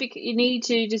that, you need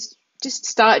to just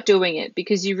start doing it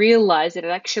because you realize that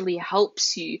it actually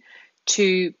helps you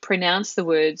to pronounce the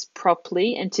words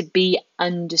properly and to be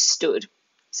understood.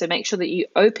 So make sure that you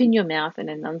open your mouth and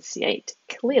enunciate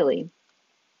clearly.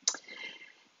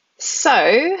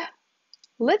 So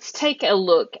let's take a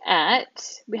look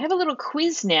we have a little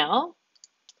quiz now.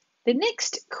 The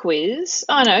next quiz,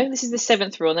 this is the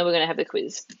 7th rule, and then we're going to have the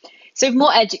quiz. So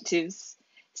more adjectives.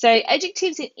 So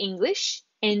adjectives in English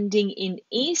ending in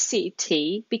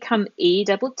ECT become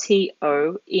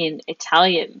ETTO in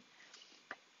Italian.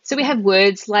 So we have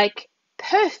words like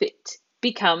perfect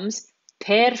becomes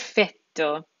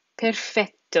perfetto,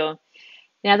 perfetto.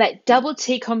 Now that double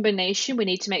T combination, we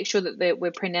need to make sure that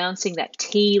we're pronouncing that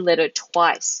T letter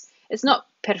twice. It's not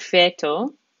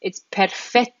perfetto, it's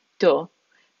perfetto,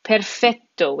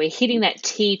 perfetto. We're hitting that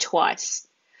T twice.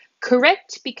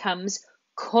 Correct becomes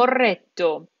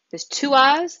corretto. There's 2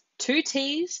 R's, 2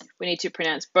 T's. We need to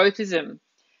pronounce both of them.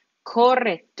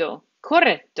 Corretto,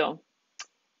 corretto.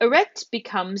 Erect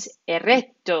becomes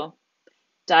eretto.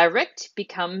 Direct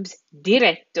becomes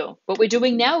diretto. What we're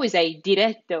doing now is a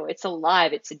diretto. It's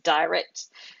alive, it's a direct.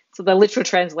 So the literal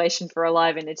translation for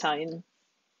alive in Italian.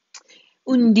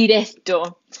 Un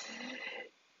diretto.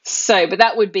 So, but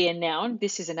that would be a noun.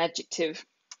 This is an adjective.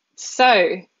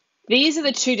 So these are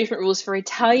the 2 different rules for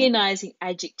Italianizing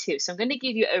adjectives. So I'm going to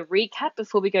give you a recap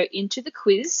before we go into the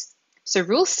quiz. So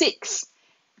rule 6,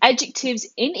 adjectives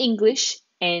in English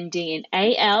ending in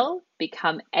AL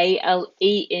become ALE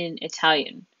in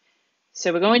Italian.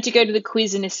 So we're going to go to the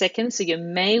quiz in a second, so you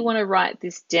may want to write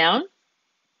this down.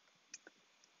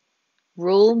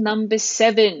 Rule number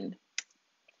 7,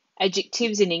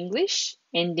 adjectives in English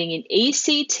ending in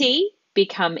ECT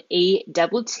become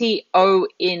ETTO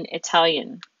in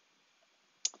Italian.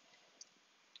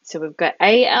 So we've got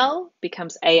AL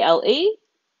becomes ALE.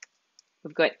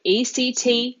 We've got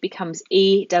ECT becomes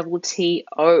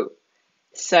ETTO.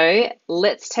 So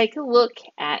let's take a look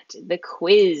at the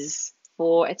quiz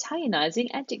for Italianizing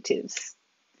adjectives.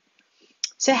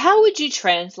 So how would you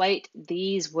translate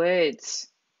these words?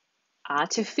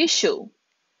 Artificial,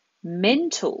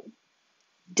 mental,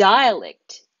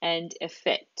 dialect, and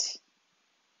effect.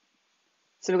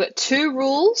 So we've got 2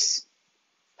 rules,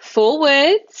 4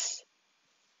 words.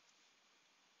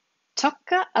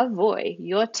 Tocca a voi,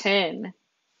 your turn.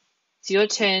 It's your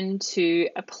turn to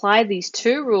apply these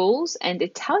 2 rules and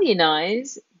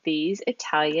Italianize these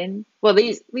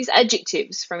these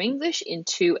adjectives from English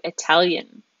into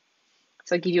Italian.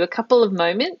 So I'll give you a couple of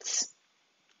moments.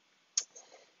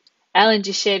 Ellen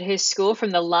just shared her score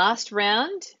from the last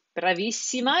round.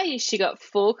 Bravissima, she got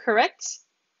 4 correct.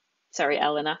 Sorry,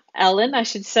 Ellen, I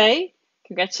should say.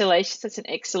 Congratulations, that's an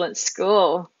excellent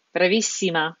score.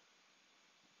 Bravissima.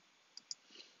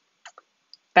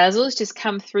 Basil's just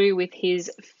come through with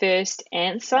his first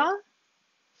answer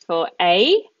for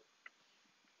A.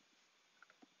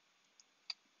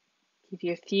 Give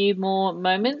you a few more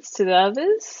moments to the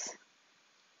others.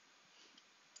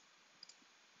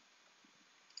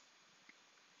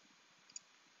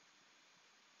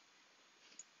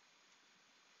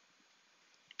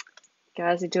 You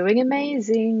guys are doing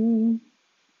amazing.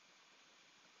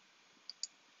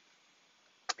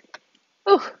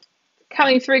 Oh,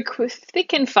 coming through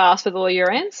thick and fast with all your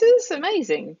answers.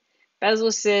 Amazing.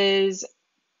 Basil says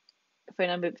for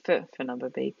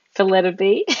letter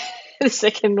B, the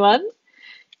second one.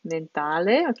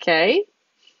 Mentale, okay.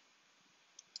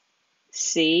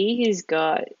 C, he's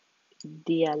got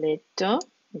dialetto,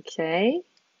 okay.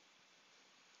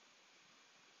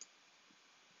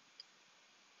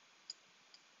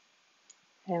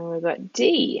 And we've got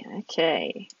D,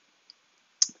 okay.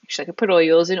 Actually, I could put all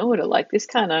yours in order like this,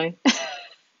 can't I?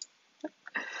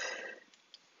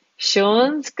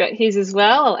 Sean's got his as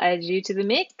well. I'll add you to the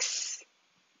mix.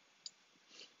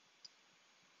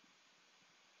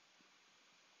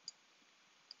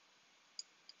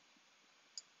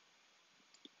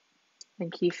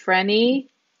 Thank you, Franny.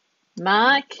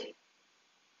 Mark,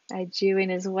 add you in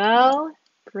as well.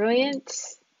 Brilliant.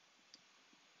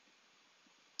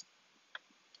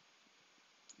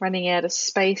 Running out of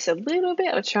space a little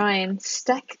bit. I'll try and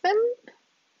stack them.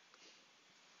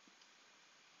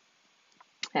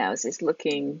 How is this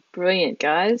looking? Brilliant,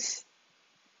 guys.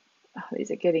 Oh,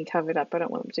 these are getting covered up. I don't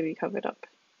want them to be covered up.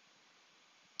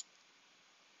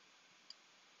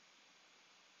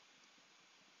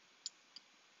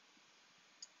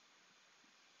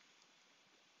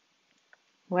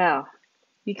 Wow,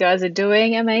 you guys are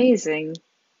doing amazing.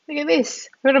 Look at this.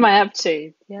 What am I up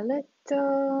to?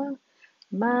 Dialetto,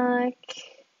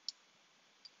 Mike,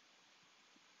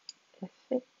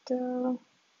 effetto.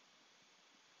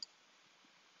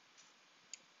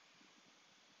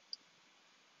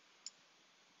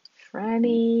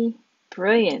 Franny,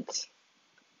 brilliant.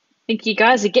 I think you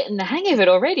guys are getting the hang of it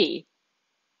already.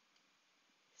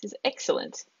 This is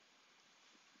excellent.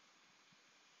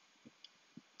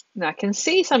 Now I can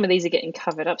see some of these are getting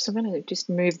covered up, so I'm going to just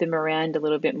move them around a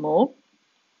little bit more.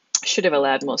 Should have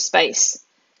allowed more space.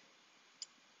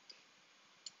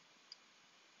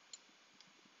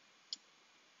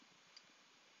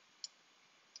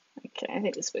 Okay, I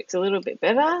think this works a little bit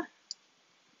better.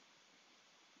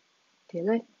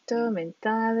 Dialetto,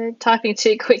 mentale. Typing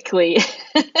too quickly.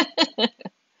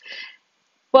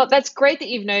 Well, that's great that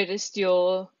you've noticed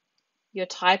your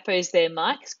typos there,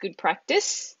 Mike. It's good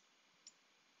practice.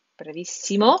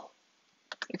 Bravissimo.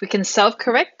 If we can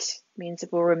self-correct, it means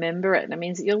that we'll remember it, and it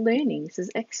means that you're learning. This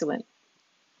is excellent.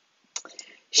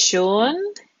 Sean,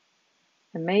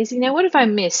 amazing. Now, what have I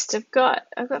missed? I've got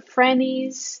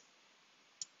Franny's,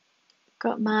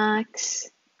 got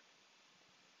Mark's.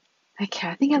 Okay,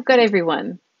 I think I've got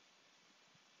everyone.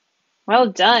 Well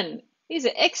done. These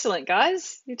are excellent,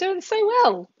 guys. You're doing so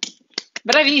well.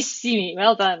 Bravissimi.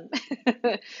 Well done.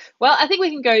 Well, I think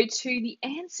we can go to the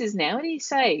answers now. What do you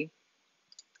say?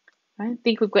 I don't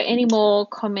think we've got any more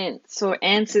comments or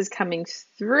answers coming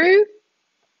through.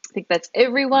 I think that's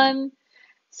everyone.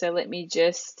 So let me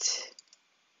just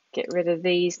get rid of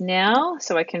these now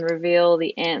so I can reveal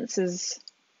the answers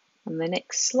on the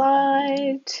next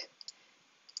slide.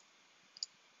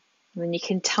 And then you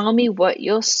can tell me what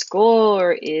your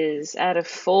score is out of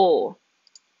 4.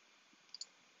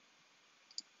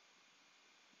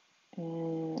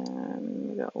 And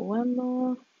we've got one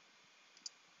more.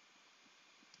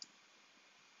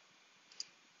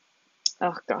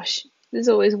 Oh gosh, there's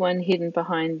always one hidden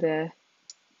behind there.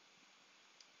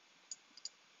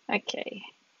 Okay.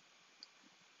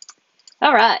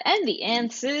 All right, and the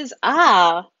answers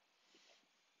are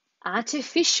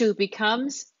artificial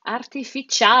becomes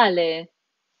artificiale.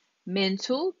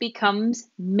 Mental becomes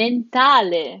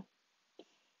mentale.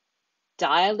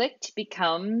 Dialect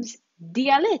becomes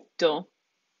dialetto.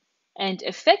 And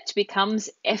effect becomes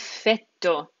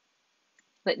effetto.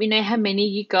 Let me know how many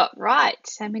you got right,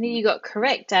 how many you got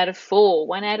correct out of 4,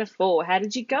 1 out of 4. How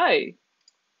did you go?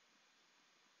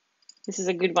 This is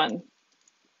a good one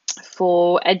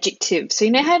for adjectives. So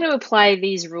you know how to apply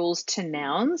these rules to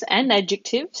nouns and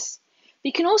adjectives.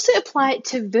 You can also apply it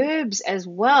to verbs as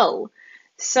well.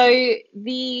 So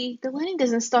the learning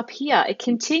doesn't stop here. It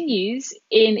continues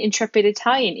in Intrepid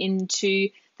Italian into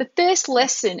the first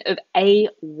lesson of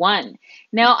A1.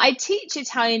 Now, I teach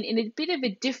Italian in a bit of a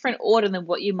different order than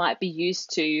what you might be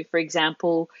used to, for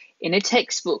example, in a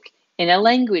textbook, in a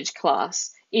language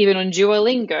class, even on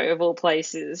Duolingo of all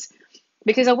places,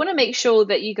 because I want to make sure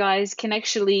that you guys can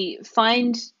actually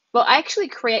find, well, I actually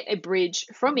create a bridge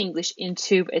from English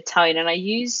into Italian, and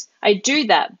I do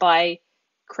that by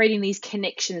creating these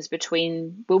connections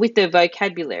between, well, with the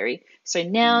vocabulary. So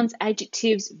nouns,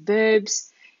 adjectives, verbs,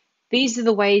 these are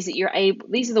the ways that you're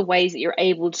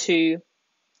able to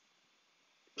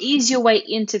ease your way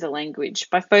into the language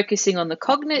by focusing on the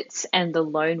cognates and the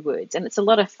loan words, and it's a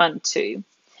lot of fun too.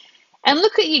 And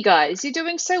look at you guys, you're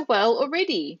doing so well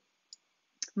already.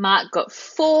 Mark got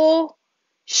 4.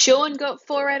 Sean got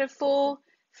 4 out of 4.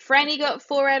 Franny got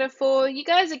 4 out of 4. You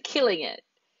guys are killing it.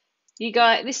 You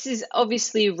guys, this is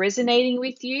obviously resonating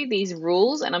with you, these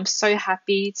rules, and I'm so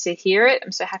happy to hear it.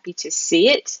 I'm so happy to see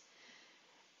it.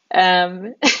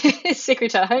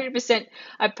 Secretary, 100%.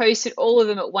 I posted all of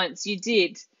them at once. You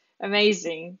did.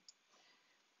 Amazing.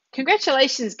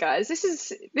 Congratulations, guys.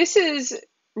 This is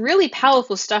really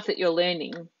powerful stuff that you're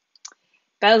learning.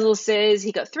 Basil says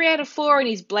he got 3 out of 4 and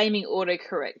he's blaming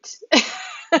autocorrect.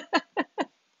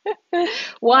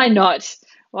 Why not?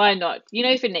 Why not? You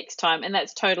know, for next time, and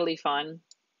that's totally fine.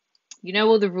 You know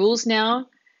all the rules now.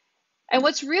 And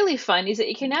what's really fun is that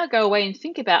you can now go away and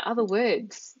think about other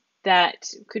words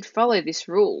that could follow this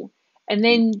rule and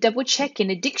then double check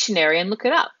in a dictionary and look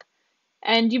it up.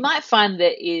 And you might find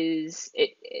that you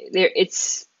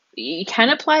can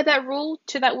apply that rule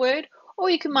to that word, or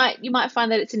you might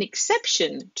find that it's an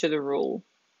exception to the rule.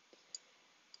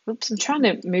 Oops, I'm trying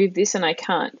to move this and I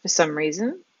can't for some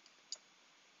reason.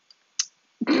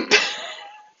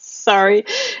 Sorry,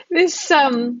 this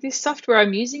software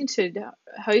I'm using to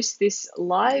host this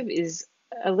live is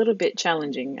a little bit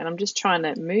challenging, and I'm just trying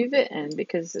to move it, and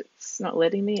because it's not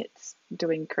letting me, it's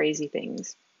doing crazy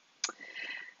things.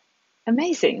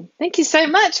 Amazing. Thank you so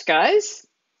much, guys.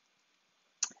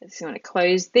 I just want to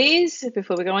close these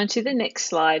before we go on to the next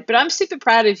slide. But I'm super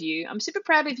proud of you. I'm super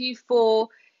proud of you for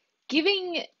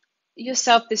giving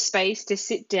yourself the space to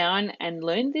sit down and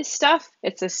learn this stuff.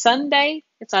 It's a Sunday.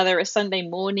 It's either a Sunday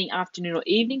morning, afternoon, or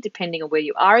evening, depending on where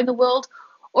you are in the world,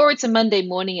 or it's a Monday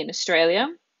morning in Australia.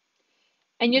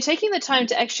 And you're taking the time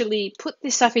to actually put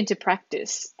this stuff into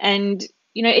practice. And,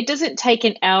 you know, it doesn't take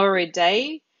an hour a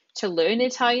day to learn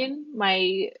Italian.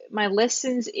 My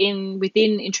lessons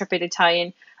within Intrepid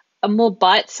Italian are more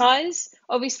bite-sized.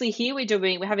 Obviously here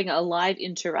we're having a live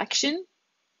interaction.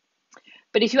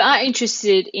 But if you are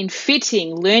interested in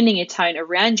fitting learning Italian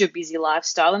around your busy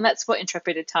lifestyle, and that's what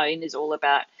Intrepid Italian is all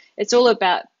about. It's all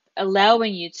about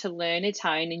allowing you to learn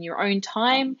Italian in your own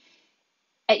time,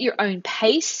 at your own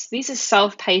pace. These are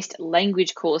self-paced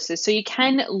language courses, so you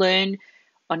can learn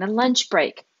on a lunch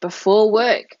break, before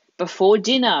work, before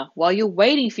dinner, while you're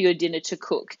waiting for your dinner to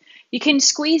cook. You can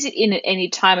squeeze it in at any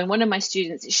time, and one of my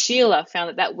students, Sheila,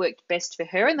 found that worked best for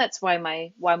her, and that's why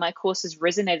my courses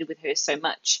resonated with her so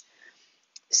much.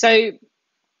 So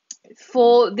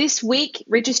for this week,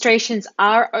 registrations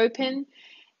are open.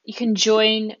 You can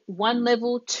join 1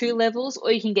 level, 2 levels,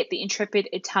 or you can get the Intrepid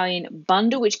Italian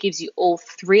bundle, which gives you all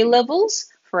 3 levels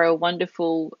for a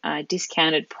wonderful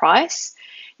discounted price.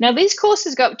 Now, these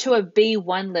courses go up to a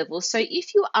B1 level. So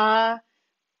if you are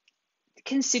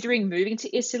considering moving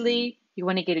to Italy, you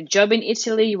want to get a job in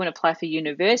Italy, you want to apply for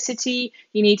university,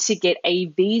 you need to get a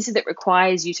visa that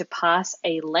requires you to pass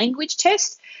a language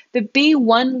test. The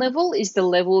B1 level is the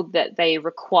level that they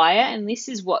require, and this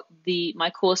is what my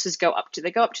courses go up to.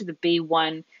 They go up to the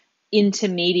B1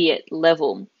 intermediate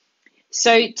level.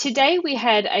 So today we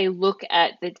had a look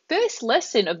at the first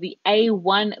lesson of the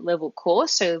A1 level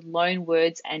course, so loan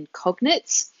words and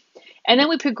cognates. And then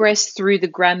we progressed through the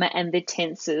grammar and the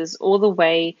tenses all the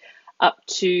way up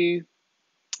to,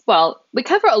 well, we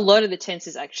cover a lot of the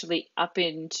tenses actually up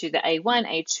into the A1,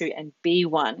 A2, and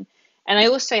B1. And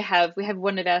we have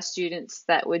one of our students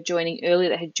that were joining earlier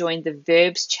that had joined the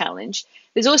verbs challenge.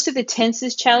 There's also the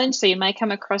tenses challenge, so you may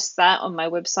come across that on my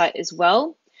website as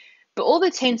well. But all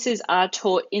the tenses are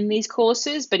taught in these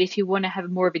courses, but if you want to have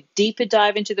more of a deeper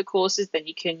dive into the courses, then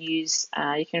you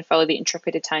can follow the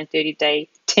Intrepid Italian 30-day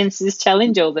tenses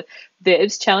challenge or the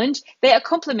verbs challenge. They are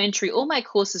complementary. All my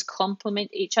courses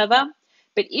complement each other,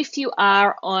 But if you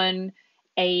are on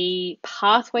a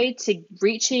pathway to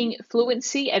reaching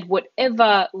fluency at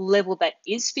whatever level that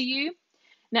is for you,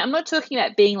 now I'm not talking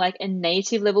about being like a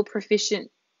native level proficient,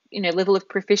 level of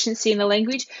proficiency in the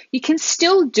language. You can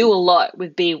still do a lot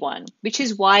with B1, which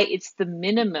is why it's the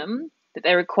minimum that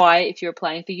they require if you're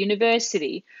applying for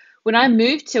university. When I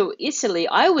moved to Italy,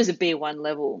 I was a B1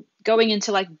 level, going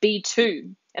into like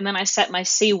B2, and then I sat my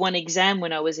C1 exam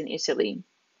when I was in Italy.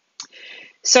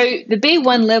 So the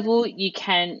B1 level, you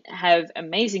can have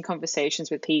amazing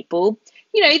conversations with people.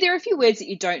 There are a few words that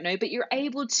you don't know, but you're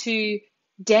able to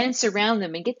dance around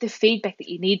them and get the feedback that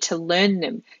you need to learn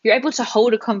them. You're able to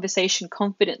hold a conversation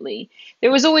confidently.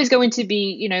 There was always going to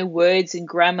be, words and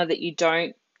grammar that you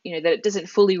don't, that it doesn't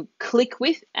fully click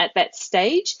with at that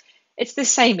stage. It's the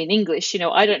same in English.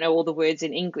 I don't know all the words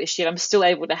in English, yet I'm still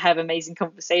able to have amazing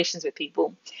conversations with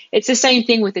people. It's the same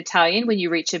thing with Italian when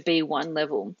you reach a B1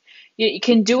 level. You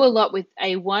can do a lot with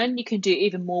A1, you can do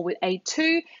even more with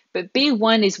A2, but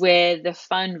B1 is where the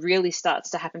fun really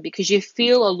starts to happen because you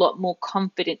feel a lot more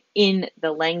confident in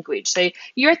the language. So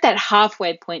you're at that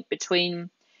halfway point between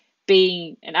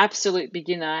being an absolute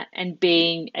beginner and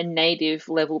being a native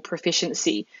level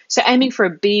proficiency. So aiming for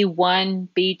a B1,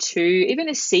 B2, even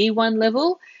a C1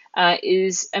 level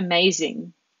is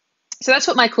amazing. So that's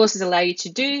what my courses allow you to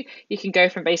do. You can go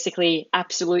from basically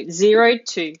absolute zero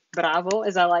to bravo,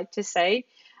 as I like to say.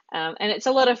 And it's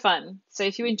a lot of fun. So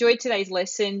if you enjoyed today's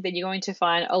lesson, then you're going to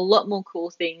find a lot more cool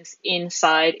things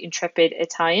inside Intrepid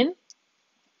Italian.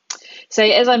 So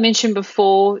as I mentioned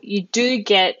before, you do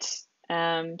get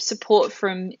support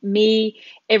from me.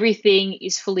 Everything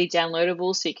is fully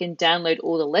downloadable, so you can download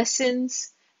all the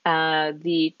lessons,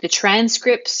 the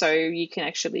transcripts, so you can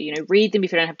actually read them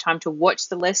if you don't have time to watch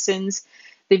the lessons.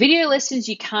 The video lessons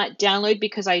you can't download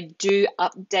because I do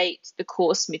update the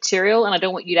course material and I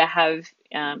don't want you to have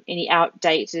any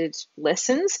outdated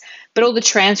lessons, but all the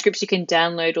transcripts you can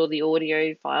download, all the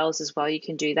audio files as well, you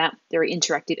can do that. There are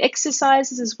interactive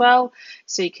exercises as well,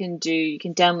 so you can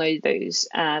download those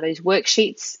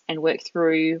worksheets and work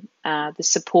through the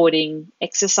supporting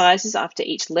exercises after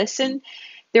each lesson.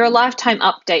 They're a lifetime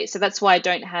update, so that's why I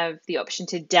don't have the option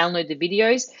to download the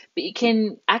videos, but you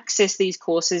can access these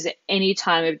courses at any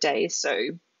time of day. So,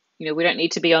 we don't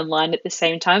need to be online at the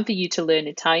same time for you to learn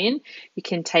Italian. You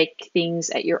can take things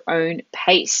at your own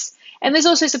pace. And there's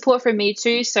also support from me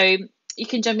too, so you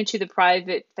can jump into the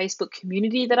private Facebook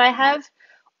community that I have,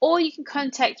 or you can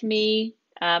contact me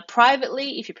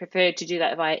privately if you prefer to do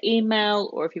that via email,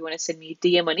 or if you want to send me a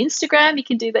DM on Instagram, you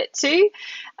can do that too.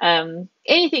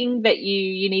 Anything that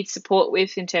you need support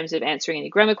with in terms of answering any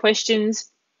grammar questions,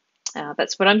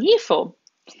 that's what I'm here for.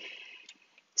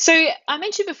 So I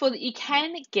mentioned before that you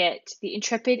can get the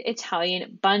Intrepid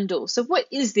Italian bundle. So what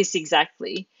is this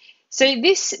exactly? So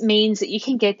this means that you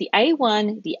can get the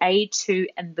A1, the A2,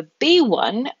 and the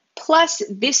B1. Plus,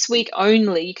 this week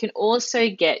only, you can also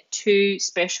get 2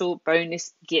 special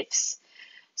bonus gifts.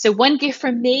 So one gift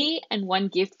from me and one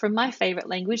gift from my favorite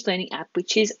language learning app,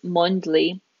 which is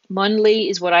Mondly. Mondly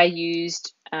is what I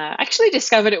used. Actually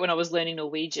discovered it when I was learning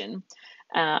Norwegian.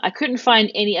 I couldn't find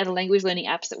any other language learning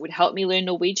apps that would help me learn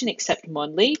Norwegian except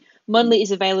Mondly. Mondly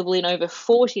is available in over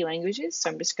 40 languages. So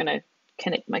I'm just going to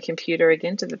connect my computer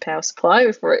again to the power supply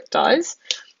before it dies.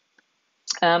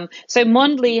 So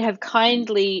Mondly have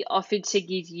kindly offered to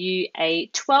give you a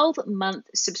 12-month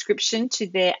subscription to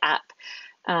their app,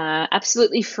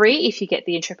 absolutely free if you get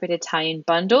the Intrepid Italian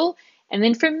bundle. And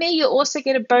then from me, you'll also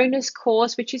get a bonus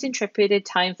course, which is Intrepid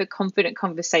Italian for Confident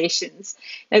Conversations.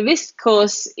 Now, this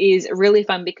course is really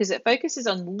fun because it focuses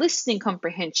on listening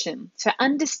comprehension, so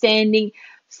understanding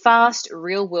fast,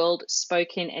 real-world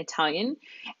spoken Italian.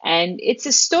 And it's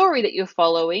a story that you're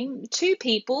following 2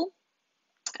 people.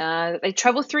 They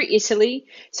travel through Italy.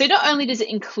 So not only does it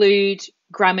include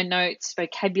grammar notes,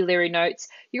 vocabulary notes,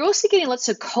 you're also getting lots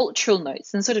of cultural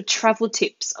notes and sort of travel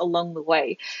tips along the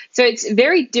way. So it's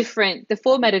very different. The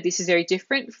format of this is very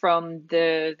different from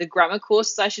the grammar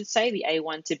courses, I should say, the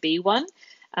A1 to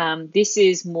B1. This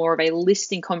is more of a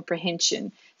listening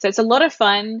comprehension. So it's a lot of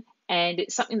fun. And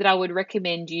it's something that I would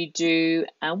recommend you do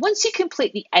once you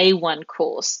complete the A1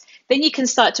 course. Then you can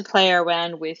start to play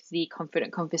around with the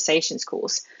Confident Conversations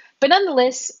course. But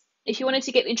nonetheless, if you wanted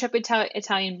to get the Intrepid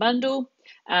Italian bundle,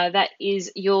 that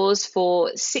is yours for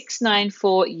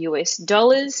 $694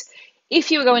 US.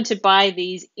 If you were going to buy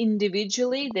these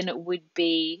individually, then it would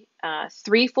be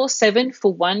 $347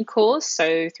 for one course. So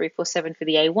 $347 for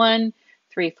the A1,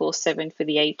 $347 for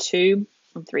the A2.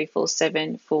 And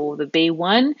 $347 for the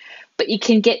B1, but you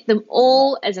can get them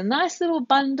all as a nice little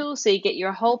bundle, so you get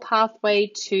your whole pathway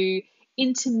to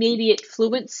intermediate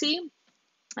fluency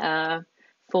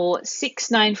for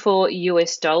 $694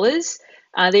 US.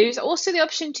 There is also the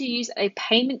option to use a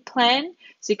payment plan,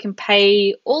 so you can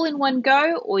pay all in one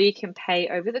go, or you can pay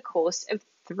over the course of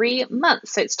 3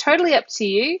 months. So it's totally up to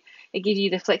you. It gives you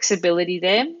the flexibility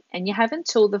there, and you have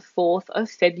until the 4th of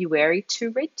February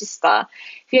to register.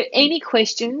 If you have any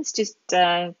questions, just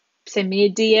send me a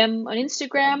DM on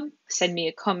Instagram, send me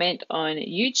a comment on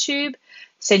YouTube,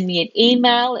 send me an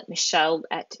email at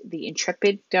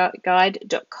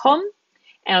michelle@theintrepidguide.com,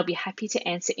 and I'll be happy to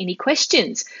answer any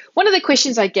questions. One of the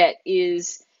questions I get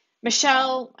is,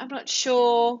 Michelle, I'm not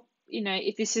sure,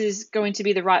 if this is going to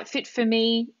be the right fit for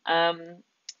me. I'm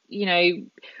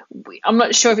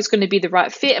not sure if it's going to be the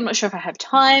right fit. I'm not sure if I have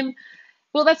time.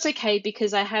 Well, that's okay,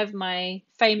 because I have my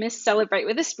famous Celebrate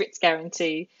with a Spritz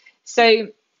guarantee. So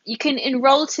you can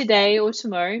enroll today or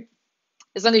tomorrow,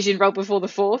 as long as you enroll before the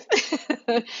 4th,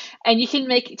 and you can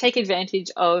take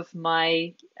advantage of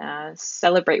my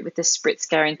Celebrate with the Spritz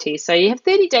guarantee. So you have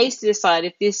 30 days to decide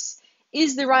if this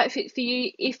is the right fit for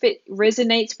you, if it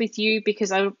resonates with you,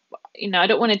 because I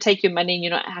don't want to take your money and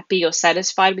you're not happy or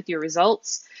satisfied with your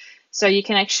results. So you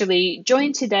can actually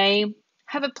join today,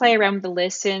 have a play around with the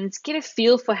lessons, get a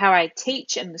feel for how I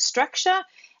teach and the structure.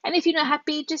 And if you're not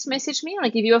happy, just message me and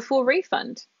I'll give you a full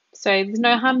refund. So there's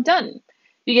no harm done.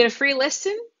 You get a free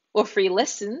lesson or free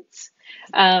lessons.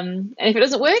 And if it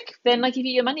doesn't work, then I give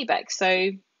you your money back.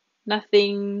 So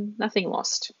nothing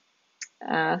lost.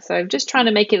 So I'm just trying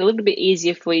to make it a little bit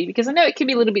easier for you, because I know it can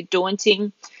be a little bit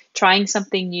daunting trying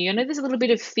something new. I know there's a little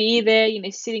bit of fear there,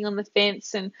 sitting on the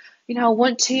fence and, I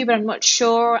want to, but I'm not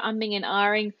sure, umming and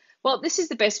ahhing. Well, this is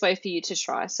the best way for you to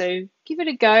try. So give it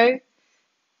a go.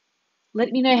 Let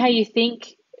me know how you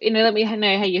think. Let me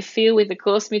know how you feel with the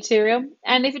course material.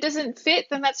 And if it doesn't fit,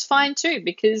 then that's fine too,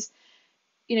 because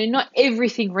not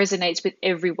everything resonates with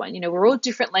everyone. We're all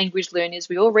different language learners.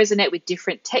 We all resonate with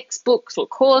different textbooks or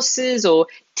courses or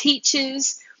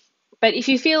teachers. But if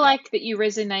you feel like that you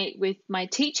resonate with my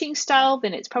teaching style,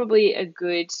 then it's probably a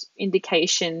good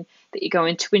indication that you're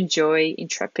going to enjoy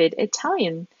Intrepid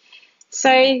Italian.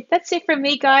 So that's it from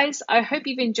me, guys. I hope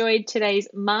you've enjoyed today's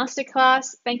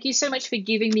masterclass. Thank you so much for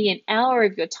giving me an hour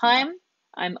of your time.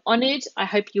 I'm honored. I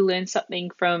hope you learned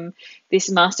something from this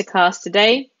masterclass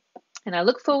today. And I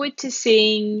look forward to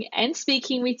seeing and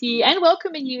speaking with you and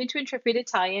welcoming you into Intrepid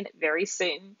Italian very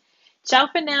soon. Ciao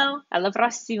for now. Alla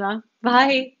prossima.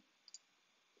 Bye.